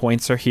then the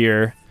points are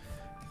here.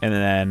 And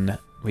then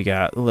we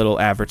got a little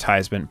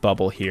advertisement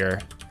bubble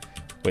here,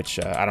 which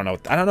I don't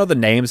know the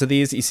names of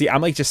these. You see,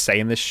 I'm like just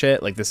saying this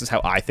shit. Like, this is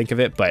how I think of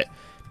it, but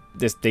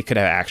they could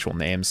have actual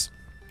names.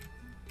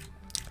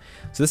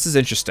 So this is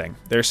interesting.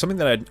 There's something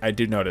that I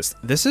do notice.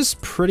 This is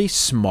pretty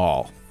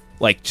small,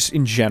 like just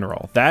in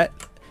general. That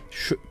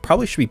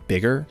probably should be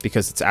bigger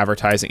because it's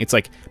advertising. It's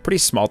like pretty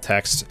small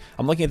text.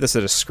 I'm looking at this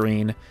at a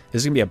screen.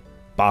 This is gonna be a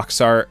box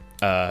art.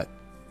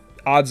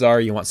 Odds are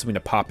you want something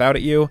to pop out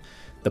at you.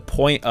 The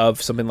point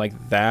of something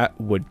like that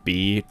would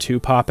be to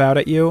pop out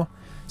at you.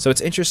 So it's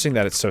interesting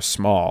that it's so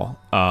small.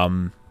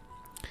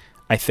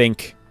 I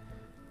think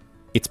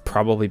it's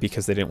probably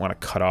because they didn't want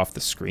to cut off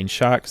the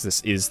screenshot, because this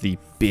is the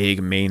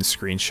big main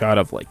screenshot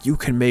of like, you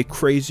can make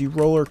crazy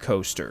roller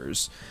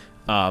coasters,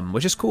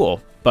 which is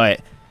cool.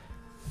 But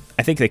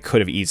I think they could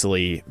have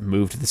easily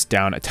moved this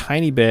down a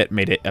tiny bit,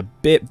 made it a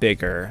bit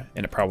bigger,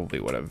 and it probably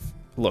would have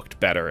looked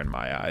better in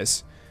my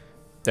eyes.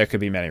 There could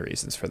be many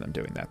reasons for them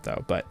doing that,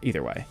 though. But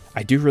either way,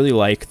 I do really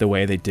like the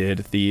way they did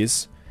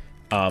these.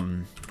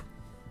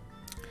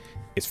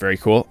 It's very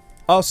cool.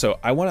 Also,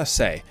 I want to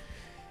say,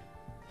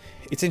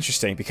 it's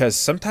interesting because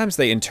sometimes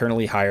they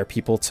internally hire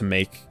people to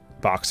make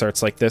box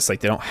arts like this.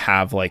 Like, they don't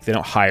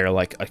hire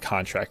like a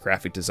contract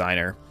graphic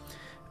designer.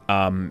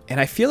 And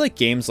I feel like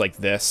games like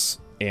this,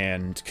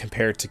 and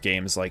compared to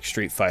games like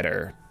Street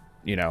Fighter,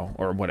 you know,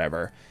 or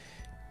whatever,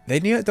 they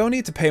don't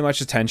need to pay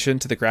much attention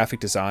to the graphic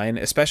design,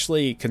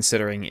 especially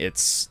considering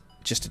it's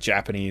just a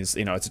Japanese,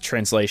 you know, it's a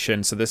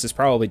translation. So this is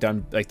probably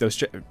done, like those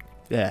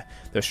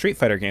Street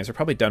Fighter games are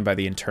probably done by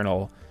the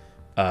internal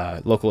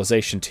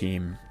localization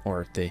team,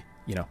 or the,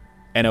 you know,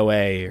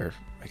 NOA, or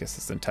I guess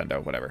it's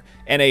Nintendo, whatever,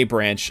 NA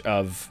branch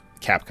of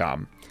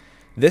Capcom.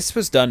 This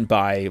was done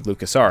by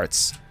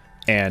LucasArts.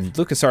 And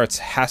LucasArts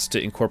has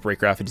to incorporate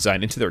graphic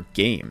design into their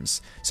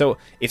games. So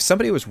if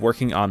somebody was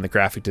working on the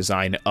graphic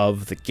design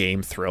of the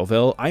game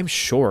Thrillville, I'm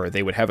sure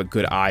they would have a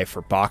good eye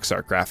for box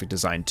art graphic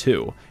design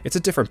too. It's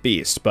a different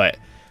beast, but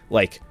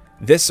like,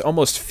 this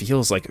almost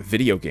feels like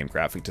video game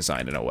graphic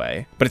design in a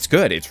way. But it's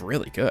good. It's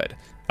really good.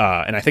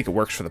 And I think it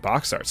works for the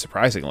box art,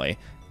 surprisingly.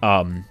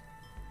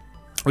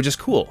 Which is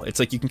cool. It's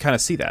like you can kind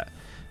of see that.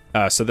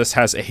 So this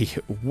has a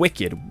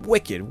wicked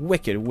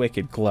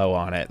glow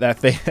on it. That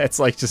thing, that's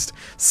like just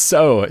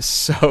so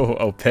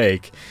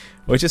opaque,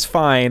 which is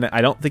fine.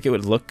 I don't think it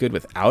would look good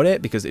without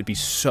it, because it'd be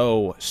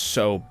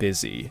so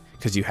busy,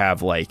 because you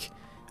have like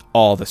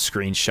all the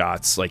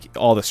screenshots, like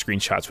all the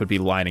screenshots would be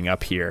lining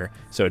up here.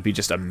 So it'd be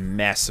just a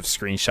mess of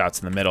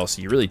screenshots in the middle.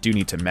 So you really do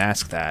need to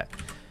mask that.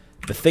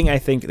 The thing I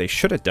think they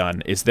should have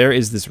done is there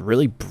is this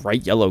really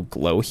bright yellow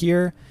glow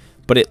here,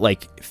 but it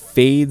like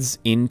fades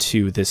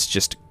into this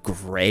just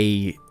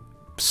gray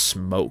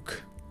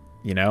smoke,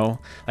 you know?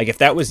 Like if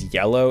that was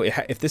yellow,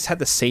 if this had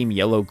the same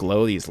yellow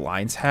glow these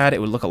lines had,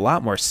 it would look a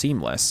lot more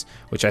seamless,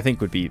 which I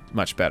think would be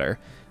much better.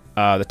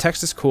 The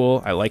text is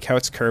cool. I like how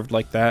it's curved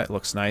like that. It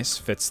looks nice,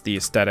 fits the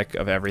aesthetic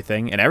of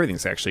everything, and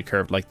everything's actually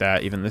curved like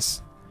that, even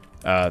this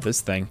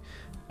this thing,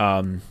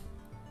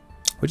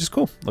 which is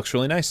cool. Looks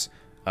really nice.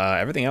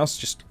 Everything else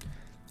just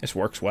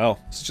works well.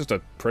 It's just a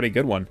pretty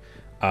good one.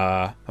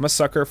 I'm a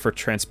sucker for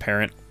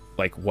transparent,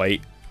 like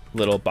white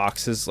little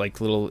boxes,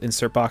 like little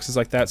insert boxes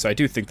like that. So I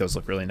do think those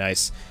look really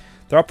nice.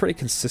 They're all pretty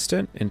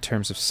consistent in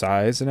terms of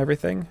size and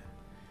everything.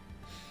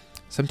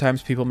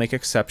 Sometimes people make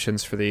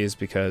exceptions for these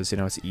because, you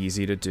know, it's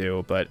easy to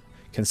do, but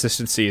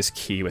consistency is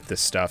key with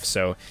this stuff.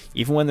 So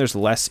even when there's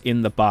less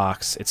in the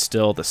box, it's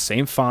still the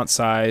same font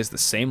size, the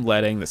same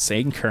leading, the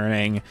same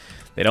kerning.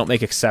 They don't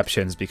make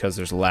exceptions because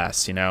there's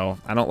less, you know?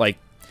 I don't like...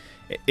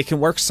 It can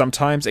work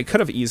sometimes. It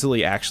could have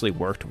easily actually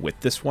worked with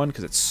this one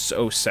because it's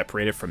so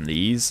separated from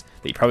these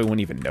that you probably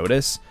wouldn't even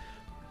notice.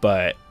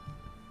 But,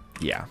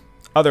 yeah.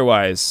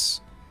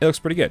 Otherwise, it looks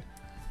pretty good.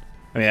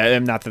 I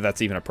mean, not that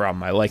that's even a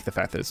problem. I like the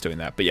fact that it's doing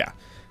that. But, yeah.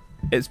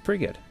 It's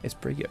pretty good. It's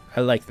pretty good.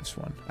 I like this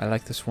one. I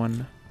like this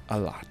one a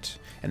lot.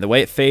 And the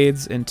way it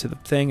fades into the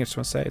thing, I just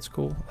want to say it's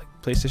cool. Like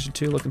PlayStation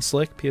 2 looking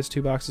slick.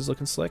 PS2 boxes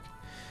looking slick.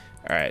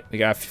 Alright, we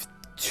got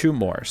two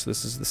more. So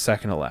this is the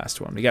second to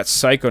last one. We got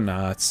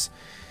Psychonauts.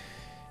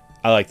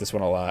 I like this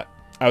one a lot.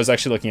 I was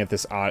actually looking at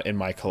this in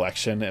my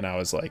collection, and I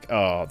was like,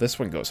 oh, this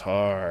one goes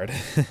hard.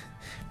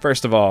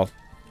 First of all,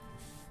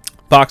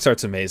 box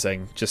art's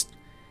amazing. Just,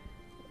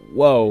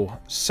 whoa,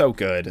 so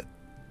good.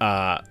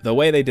 The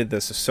way they did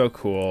this is so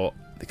cool,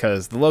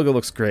 because the logo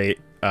looks great.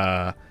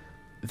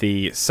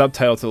 The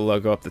subtitle to the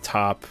logo up the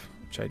top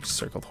which I just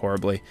circled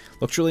horribly.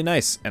 Looks really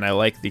nice, and I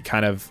like the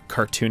kind of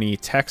cartoony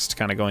text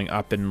kind of going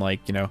up and,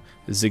 like, you know,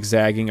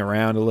 zigzagging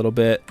around a little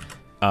bit.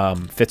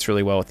 Fits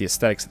really well with the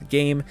aesthetics of the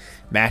game,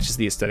 matches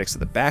the aesthetics of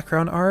the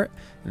background art,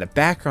 and the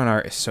background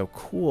art is so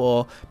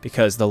cool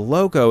because the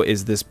logo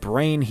is this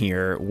brain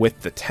here with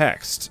the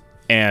text,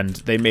 and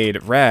they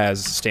made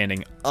Raz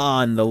standing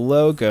on the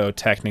logo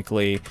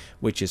technically,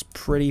 which is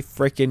pretty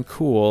freaking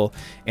cool.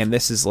 And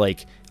this is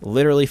like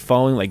literally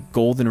following like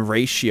golden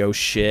ratio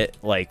shit,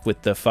 like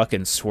with the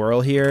fucking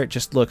swirl here. It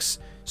just looks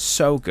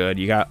so good.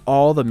 You got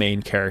all the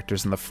main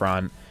characters in the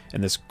front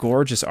and this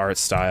gorgeous art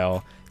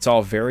style. It's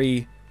all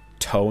very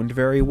toned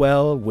very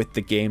well with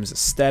the game's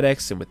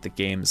aesthetics and with the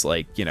game's,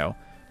 like, you know,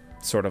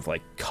 sort of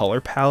like color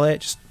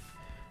palette. Just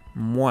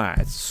mwah,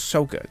 it's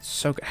so good,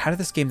 so good. How did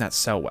this game not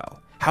sell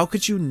well? How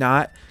could you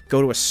not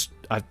go to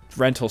a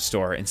rental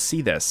store and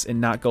see this and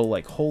not go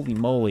like, holy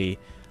moly,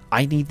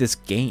 I need this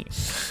game?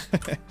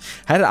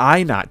 How did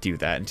I not do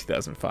that in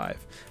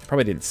 2005?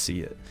 Probably didn't see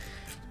it.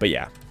 But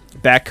yeah,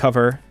 back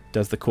cover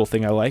does the cool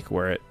thing I like,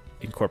 where it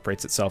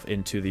incorporates itself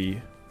into the,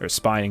 or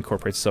spine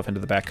incorporates itself into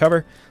the back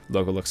cover.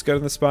 Logo looks good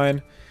on the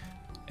spine.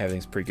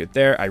 Everything's pretty good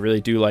there. I really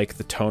do like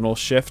the tonal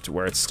shift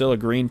where it's still a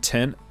green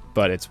tint,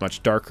 but it's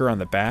much darker on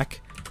the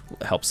back.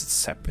 It helps it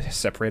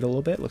separate a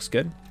little bit. Looks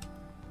good.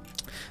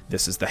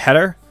 This is the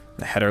header.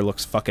 The header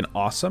looks fucking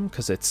awesome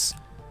because it's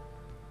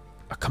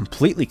a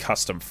completely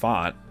custom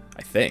font,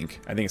 I think.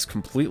 I think it's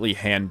completely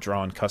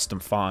hand-drawn custom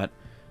font.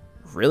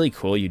 Really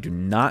cool. You do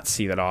not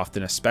see that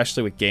often,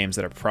 especially with games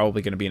that are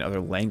probably going to be in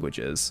other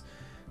languages.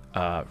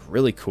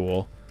 Really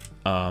cool.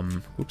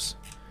 Oops.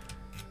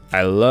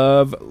 I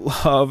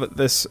love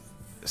this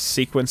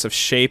sequence of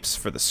shapes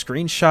for the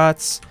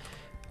screenshots.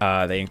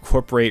 They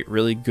incorporate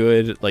really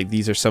good, like,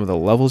 these are some of the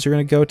levels you're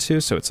going to go to,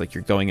 so it's like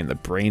you're going in the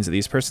brains of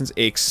these persons.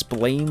 It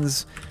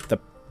explains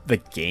the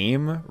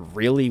game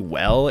really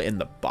well in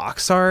the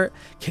box art.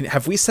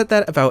 Have we said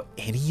that about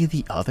any of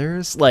the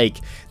others? Like,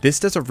 this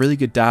does a really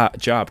good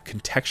job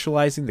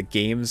contextualizing the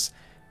game's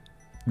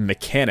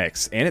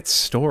mechanics and its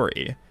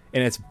story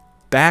and its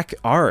back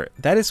art.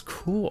 That is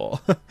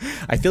cool.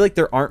 I feel like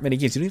there aren't many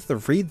games. You don't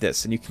have to read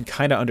this and you can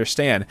kind of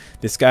understand.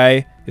 This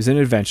guy is an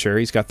adventurer.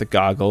 He's got the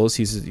goggles.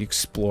 He's an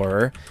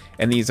explorer.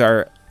 And these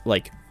are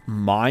like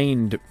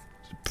brain,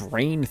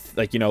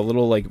 like, you know,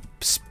 little like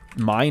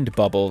mind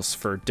bubbles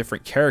for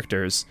different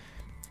characters.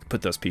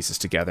 Put those pieces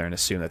together and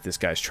assume that this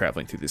guy's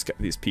traveling through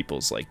these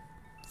people's like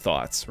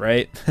thoughts,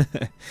 right?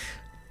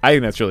 I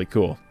think that's really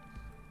cool.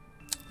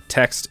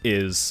 Text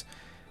is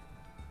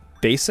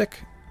basic.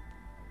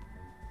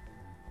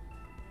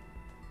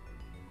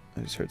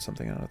 I just heard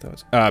something. I don't know what that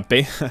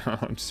was.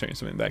 I'm just hearing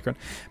something in the background.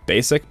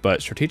 Basic,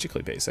 but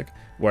strategically basic,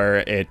 where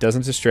it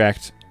doesn't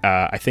distract.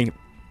 I think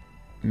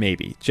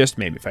maybe, just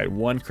maybe, if I had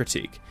one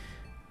critique,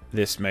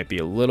 this might be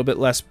a little bit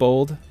less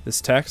bold,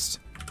 this text.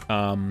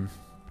 I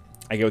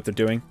get what they're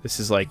doing. This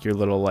is like your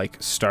little like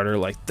starter,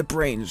 like the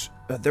brains.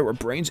 There were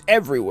brains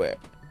everywhere.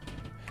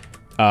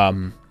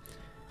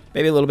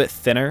 Maybe a little bit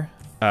thinner.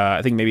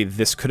 I think maybe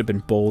this could have been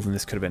bold and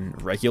this could have been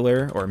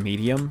regular or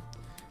medium.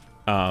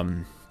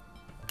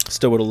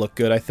 Still would have looked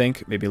good, I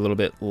think. Maybe a little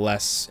bit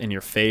less in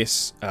your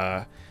face.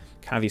 Kind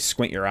of you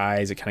squint your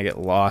eyes, you kind of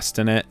get lost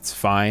in it. It's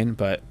fine,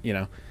 but, you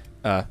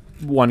know,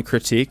 one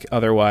critique.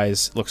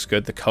 Otherwise, looks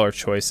good. The color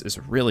choice is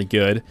really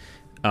good.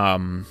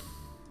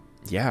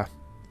 Yeah,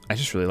 I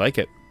just really like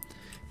it.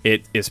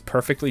 It is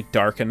perfectly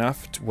dark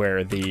enough to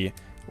where the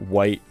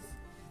white,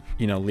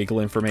 you know, legal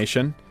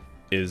information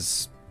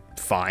is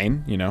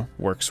fine, you know,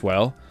 works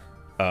well.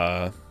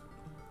 The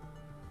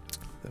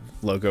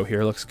logo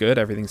here looks good.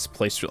 Everything's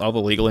placed, all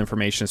the legal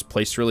information is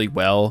placed really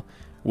well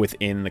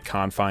within the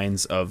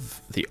confines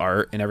of the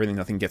art and everything.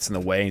 Nothing gets in the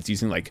way. It's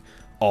using like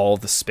all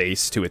the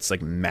space to its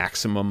like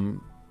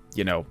maximum,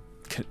 you know,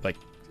 like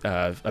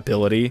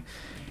ability.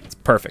 It's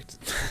perfect.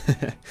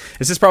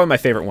 This is probably my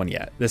favorite one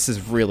yet. This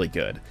is really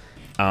good.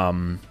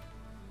 I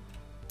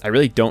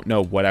really don't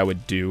know what I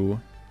would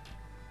do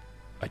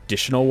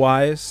additional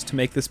wise to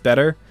make this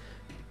better.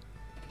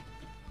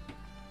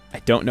 I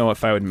don't know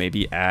if I would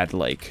maybe add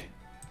like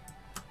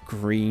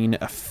green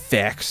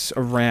effects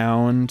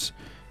around,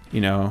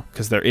 you know,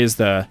 because there is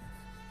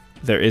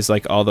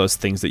like all those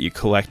things that you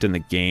collect in the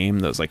game,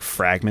 those like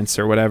fragments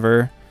or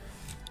whatever.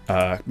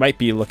 Might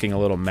be looking a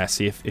little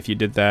messy if you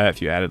did that.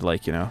 If you added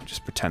like, you know,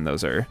 just pretend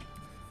those are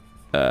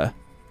the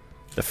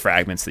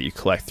fragments that you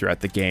collect throughout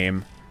the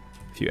game.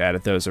 If you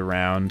added those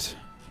around,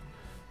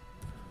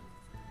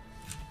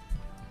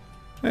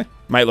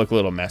 might look a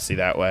little messy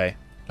that way.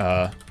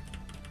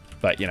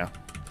 But you know,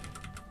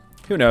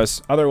 who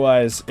knows?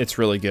 Otherwise, it's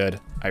really good.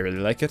 I really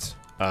like it.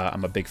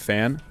 I'm a big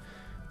fan.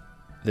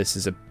 This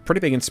is a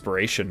pretty big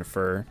inspiration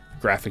for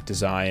graphic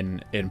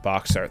design in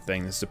box art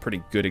thing. This is a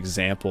pretty good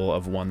example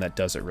of one that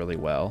does it really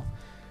well.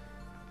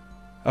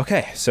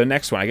 Okay, so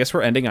next one. I guess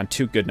we're ending on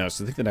two good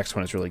notes. I think the next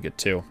one is really good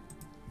too,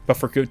 but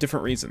for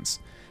different reasons.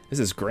 This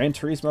is Gran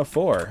Turismo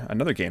 4,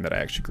 another game that I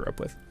actually grew up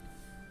with.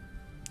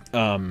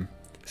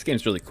 This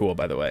game's really cool,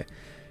 by the way.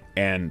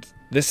 And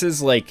this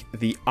is like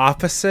the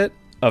opposite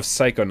of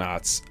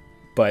Psychonauts,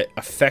 but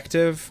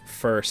effective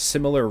for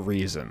similar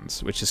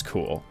reasons, which is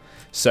cool.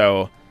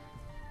 So,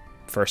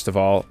 first of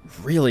all,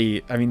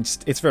 really, I mean,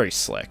 it's very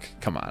slick.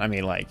 Come on. I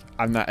mean, like,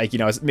 I'm not, like, you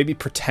know, it's maybe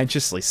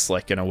pretentiously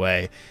slick in a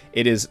way.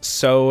 It is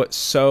so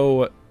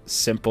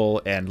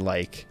simple and,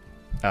 like,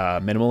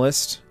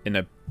 minimalist in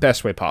the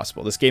best way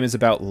possible. This game is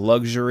about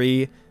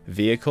luxury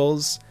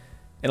vehicles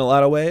in a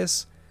lot of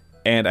ways,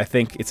 and I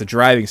think it's a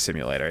driving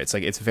simulator. It's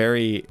like, it's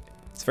very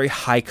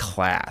high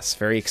class,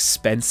 very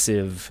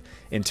expensive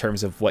in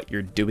terms of what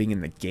you're doing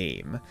in the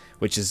game,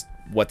 which is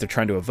what they're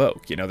trying to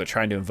evoke. You know, they're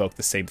trying to invoke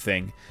the same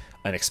thing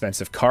an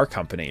expensive car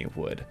company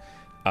would.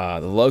 The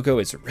logo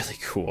is really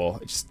cool.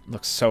 It just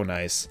looks so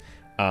nice.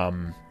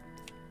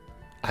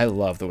 I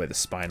love the way the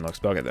spine looks,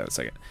 but I'll get that in a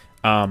second.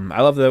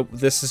 I love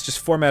this is just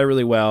formatted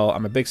really well.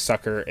 I'm a big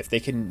sucker. If they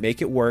can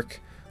make it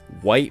work,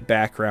 white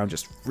background,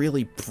 just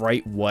really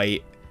bright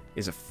white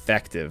is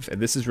effective.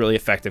 And this is really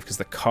effective because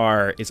the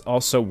car is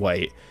also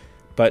white,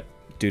 but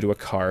due to a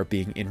car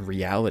being in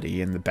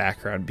reality and the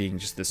background being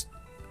just this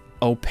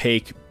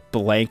opaque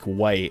blank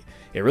white,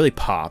 it really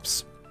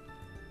pops.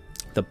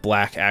 The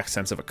black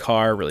accents of a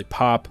car really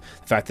pop.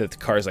 The fact that the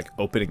car is like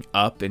opening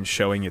up and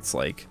showing its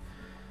like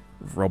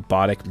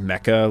robotic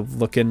mecha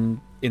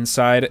looking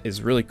inside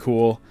is really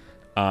cool.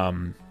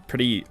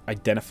 Pretty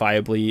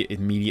identifiably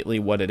immediately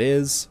what it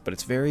is, but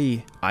it's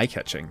very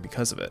eye-catching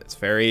because of it. It's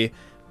very,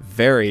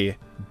 very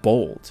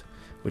bold,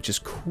 which is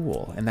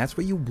cool. And that's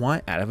what you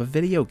want out of a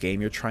video game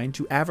you're trying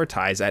to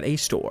advertise at a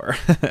store.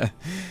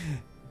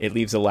 It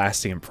leaves a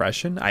lasting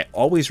impression. I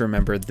always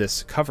remembered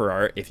this cover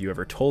art, if you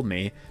ever told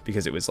me,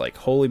 because it was like,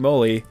 holy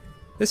moly,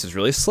 this is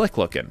really slick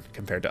looking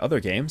compared to other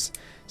games.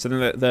 So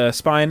then the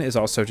spine is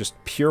also just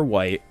pure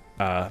white,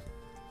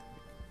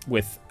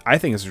 with, I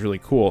think this is really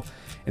cool.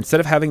 Instead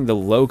of having the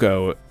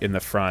logo in the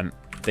front,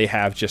 they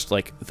have just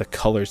like the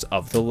colors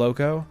of the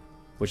logo,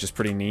 which is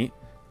pretty neat.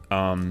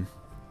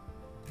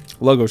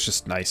 Logo's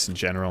just nice in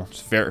general.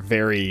 It's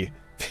very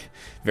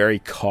very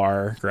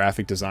car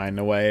graphic design in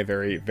a way.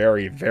 Very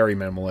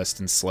minimalist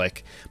and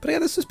slick. But yeah,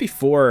 this was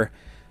before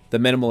the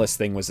minimalist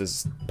thing was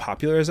as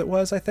popular as it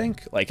was, I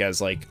think. Like,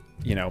 as, like,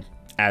 you know,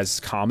 as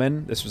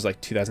common. This was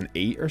like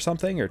 2008 or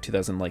something, or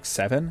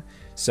 2007.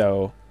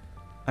 So,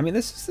 I mean,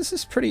 this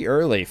is pretty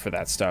early for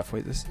that stuff.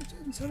 Wait, this is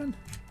 2007?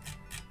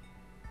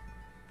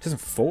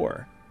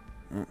 2004.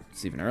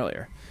 It's even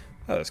earlier.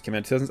 Oh, this came out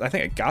in 2000. I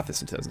think I got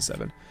this in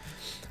 2007.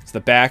 So the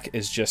back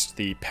is just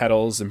the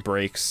pedals and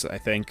brakes, I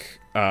think.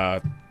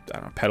 I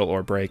don't know, pedal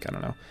or brake, I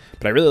don't know.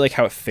 But I really like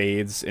how it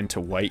fades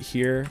into white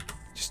here.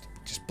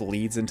 Just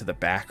bleeds into the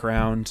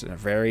background in a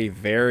very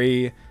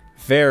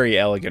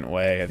elegant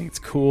way. I think it's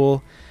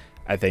cool.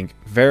 I think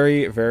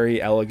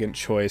very elegant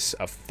choice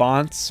of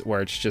fonts,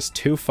 where it's just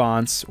two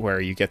fonts where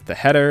you get the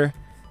header,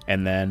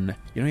 and then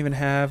you don't even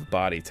have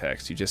body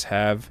text. You just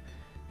have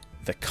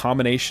the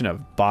combination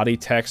of body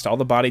text. All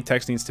the body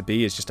text needs to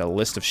be is just a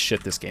list of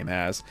shit this game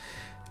has.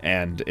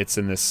 And it's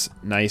in this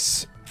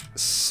nice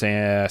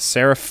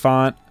serif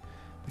font,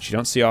 which you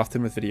don't see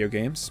often with video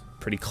games.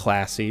 Pretty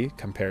classy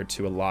compared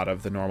to a lot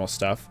of the normal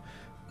stuff.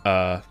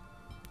 The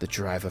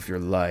drive of your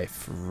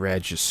life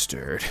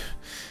registered.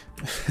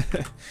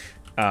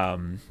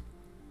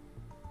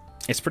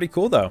 It's pretty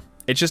cool though.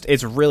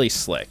 It's really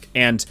slick.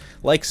 And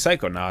like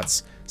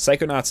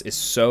Psychonauts is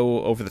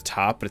so over the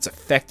top, but it's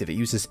effective. It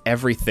uses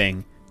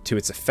everything to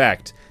its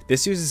effect.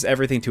 This uses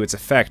everything to its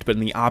effect, but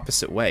in the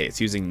opposite way. It's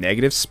using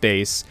negative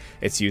space.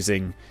 It's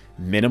using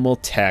minimal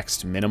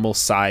text, minimal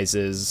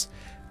sizes,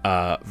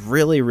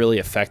 really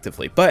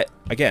effectively. But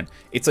again,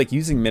 it's like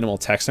using minimal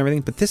text and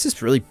everything, but this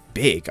is really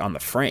big on the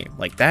frame.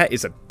 Like, that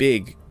is a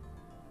big,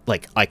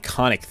 like,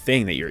 iconic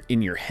thing that you're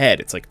in your head.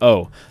 It's like,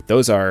 oh,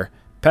 those are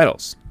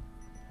pedals.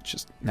 It's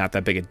just not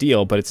that big a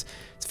deal, but it's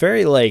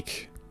very,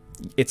 like,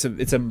 it's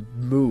a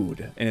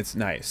mood, and it's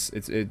nice.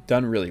 It's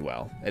done really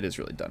well. It is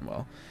really done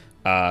well.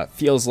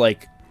 Feels a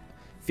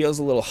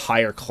little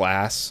higher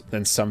class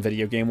than some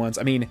video game ones.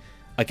 I mean,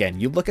 again,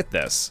 you look at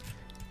this,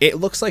 it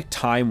looks like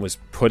time was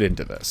put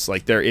into this.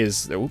 Like, there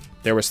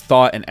was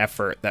thought and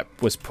effort that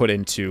was put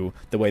into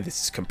the way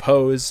this is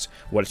composed,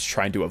 what it's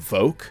trying to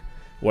evoke,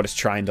 what it's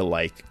trying to,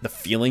 like, the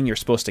feeling you're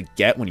supposed to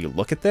get when you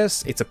look at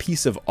this. It's a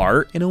piece of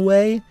art in a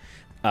way,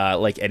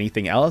 like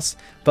anything else,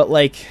 but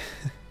like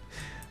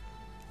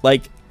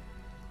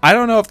I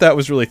don't know if that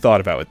was really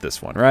thought about with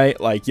this one, right?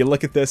 Like, you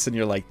look at this and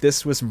you're like,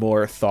 this was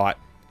more thought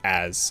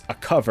as a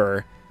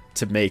cover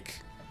to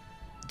make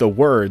the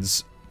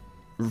words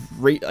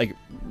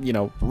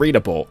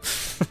readable,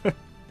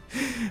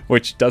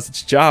 which does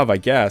its job, I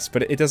guess,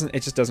 but it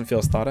just doesn't feel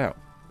as thought out,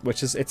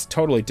 it's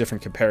totally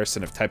different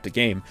comparison of type of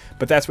game,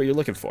 but that's what you're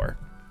looking for,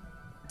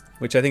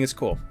 which I think is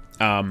cool.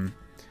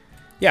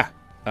 Yeah,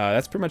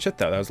 that's pretty much it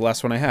though. That was the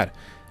last one I had.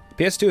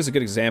 PS2 is a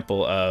good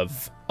example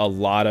of a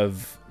lot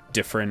of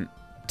different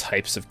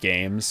types of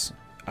games.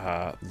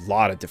 A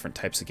lot of different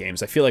types of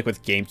games. I feel like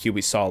with GameCube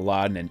we saw a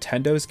lot of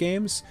Nintendo's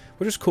games,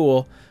 which is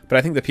cool, but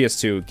I think the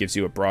PS2 gives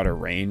you a broader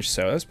range,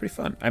 so that's pretty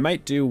fun. I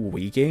might do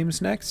Wii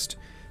games next,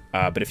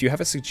 but if you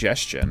have a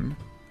suggestion,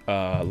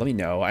 let me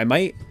know. I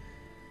might,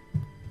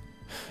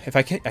 if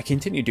I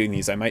continue doing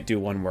these, I might do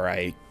one where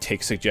I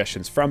take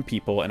suggestions from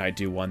people and I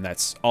do one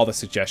that's all the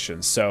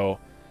suggestions. So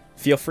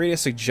feel free to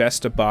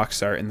suggest a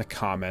box art in the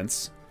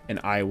comments, and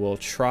I will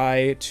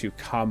try to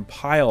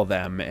compile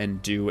them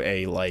and do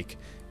a like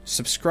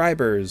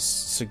subscribers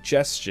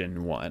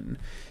suggestion one.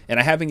 And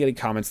I have been getting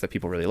comments that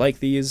people really like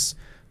these,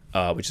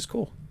 which is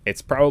cool.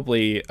 It's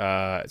probably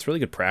it's really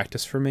good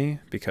practice for me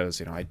because,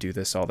 you know, I do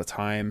this all the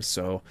time,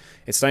 so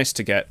it's nice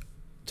to get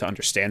to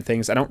understand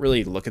things. I don't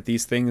really look at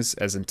these things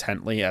as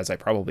intently as I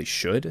probably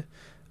should,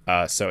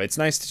 so it's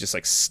nice to just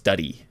like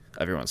study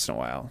every once in a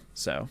while.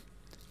 So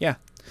yeah,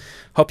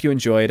 hope you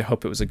enjoyed.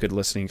 Hope it was a good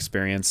listening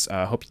experience.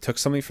 Hope you took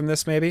something from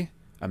this. Maybe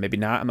maybe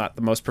not. I'm not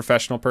the most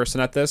professional person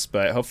at this,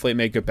 but hopefully it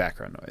made good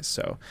background noise.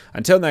 So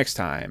until next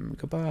time,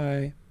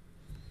 goodbye.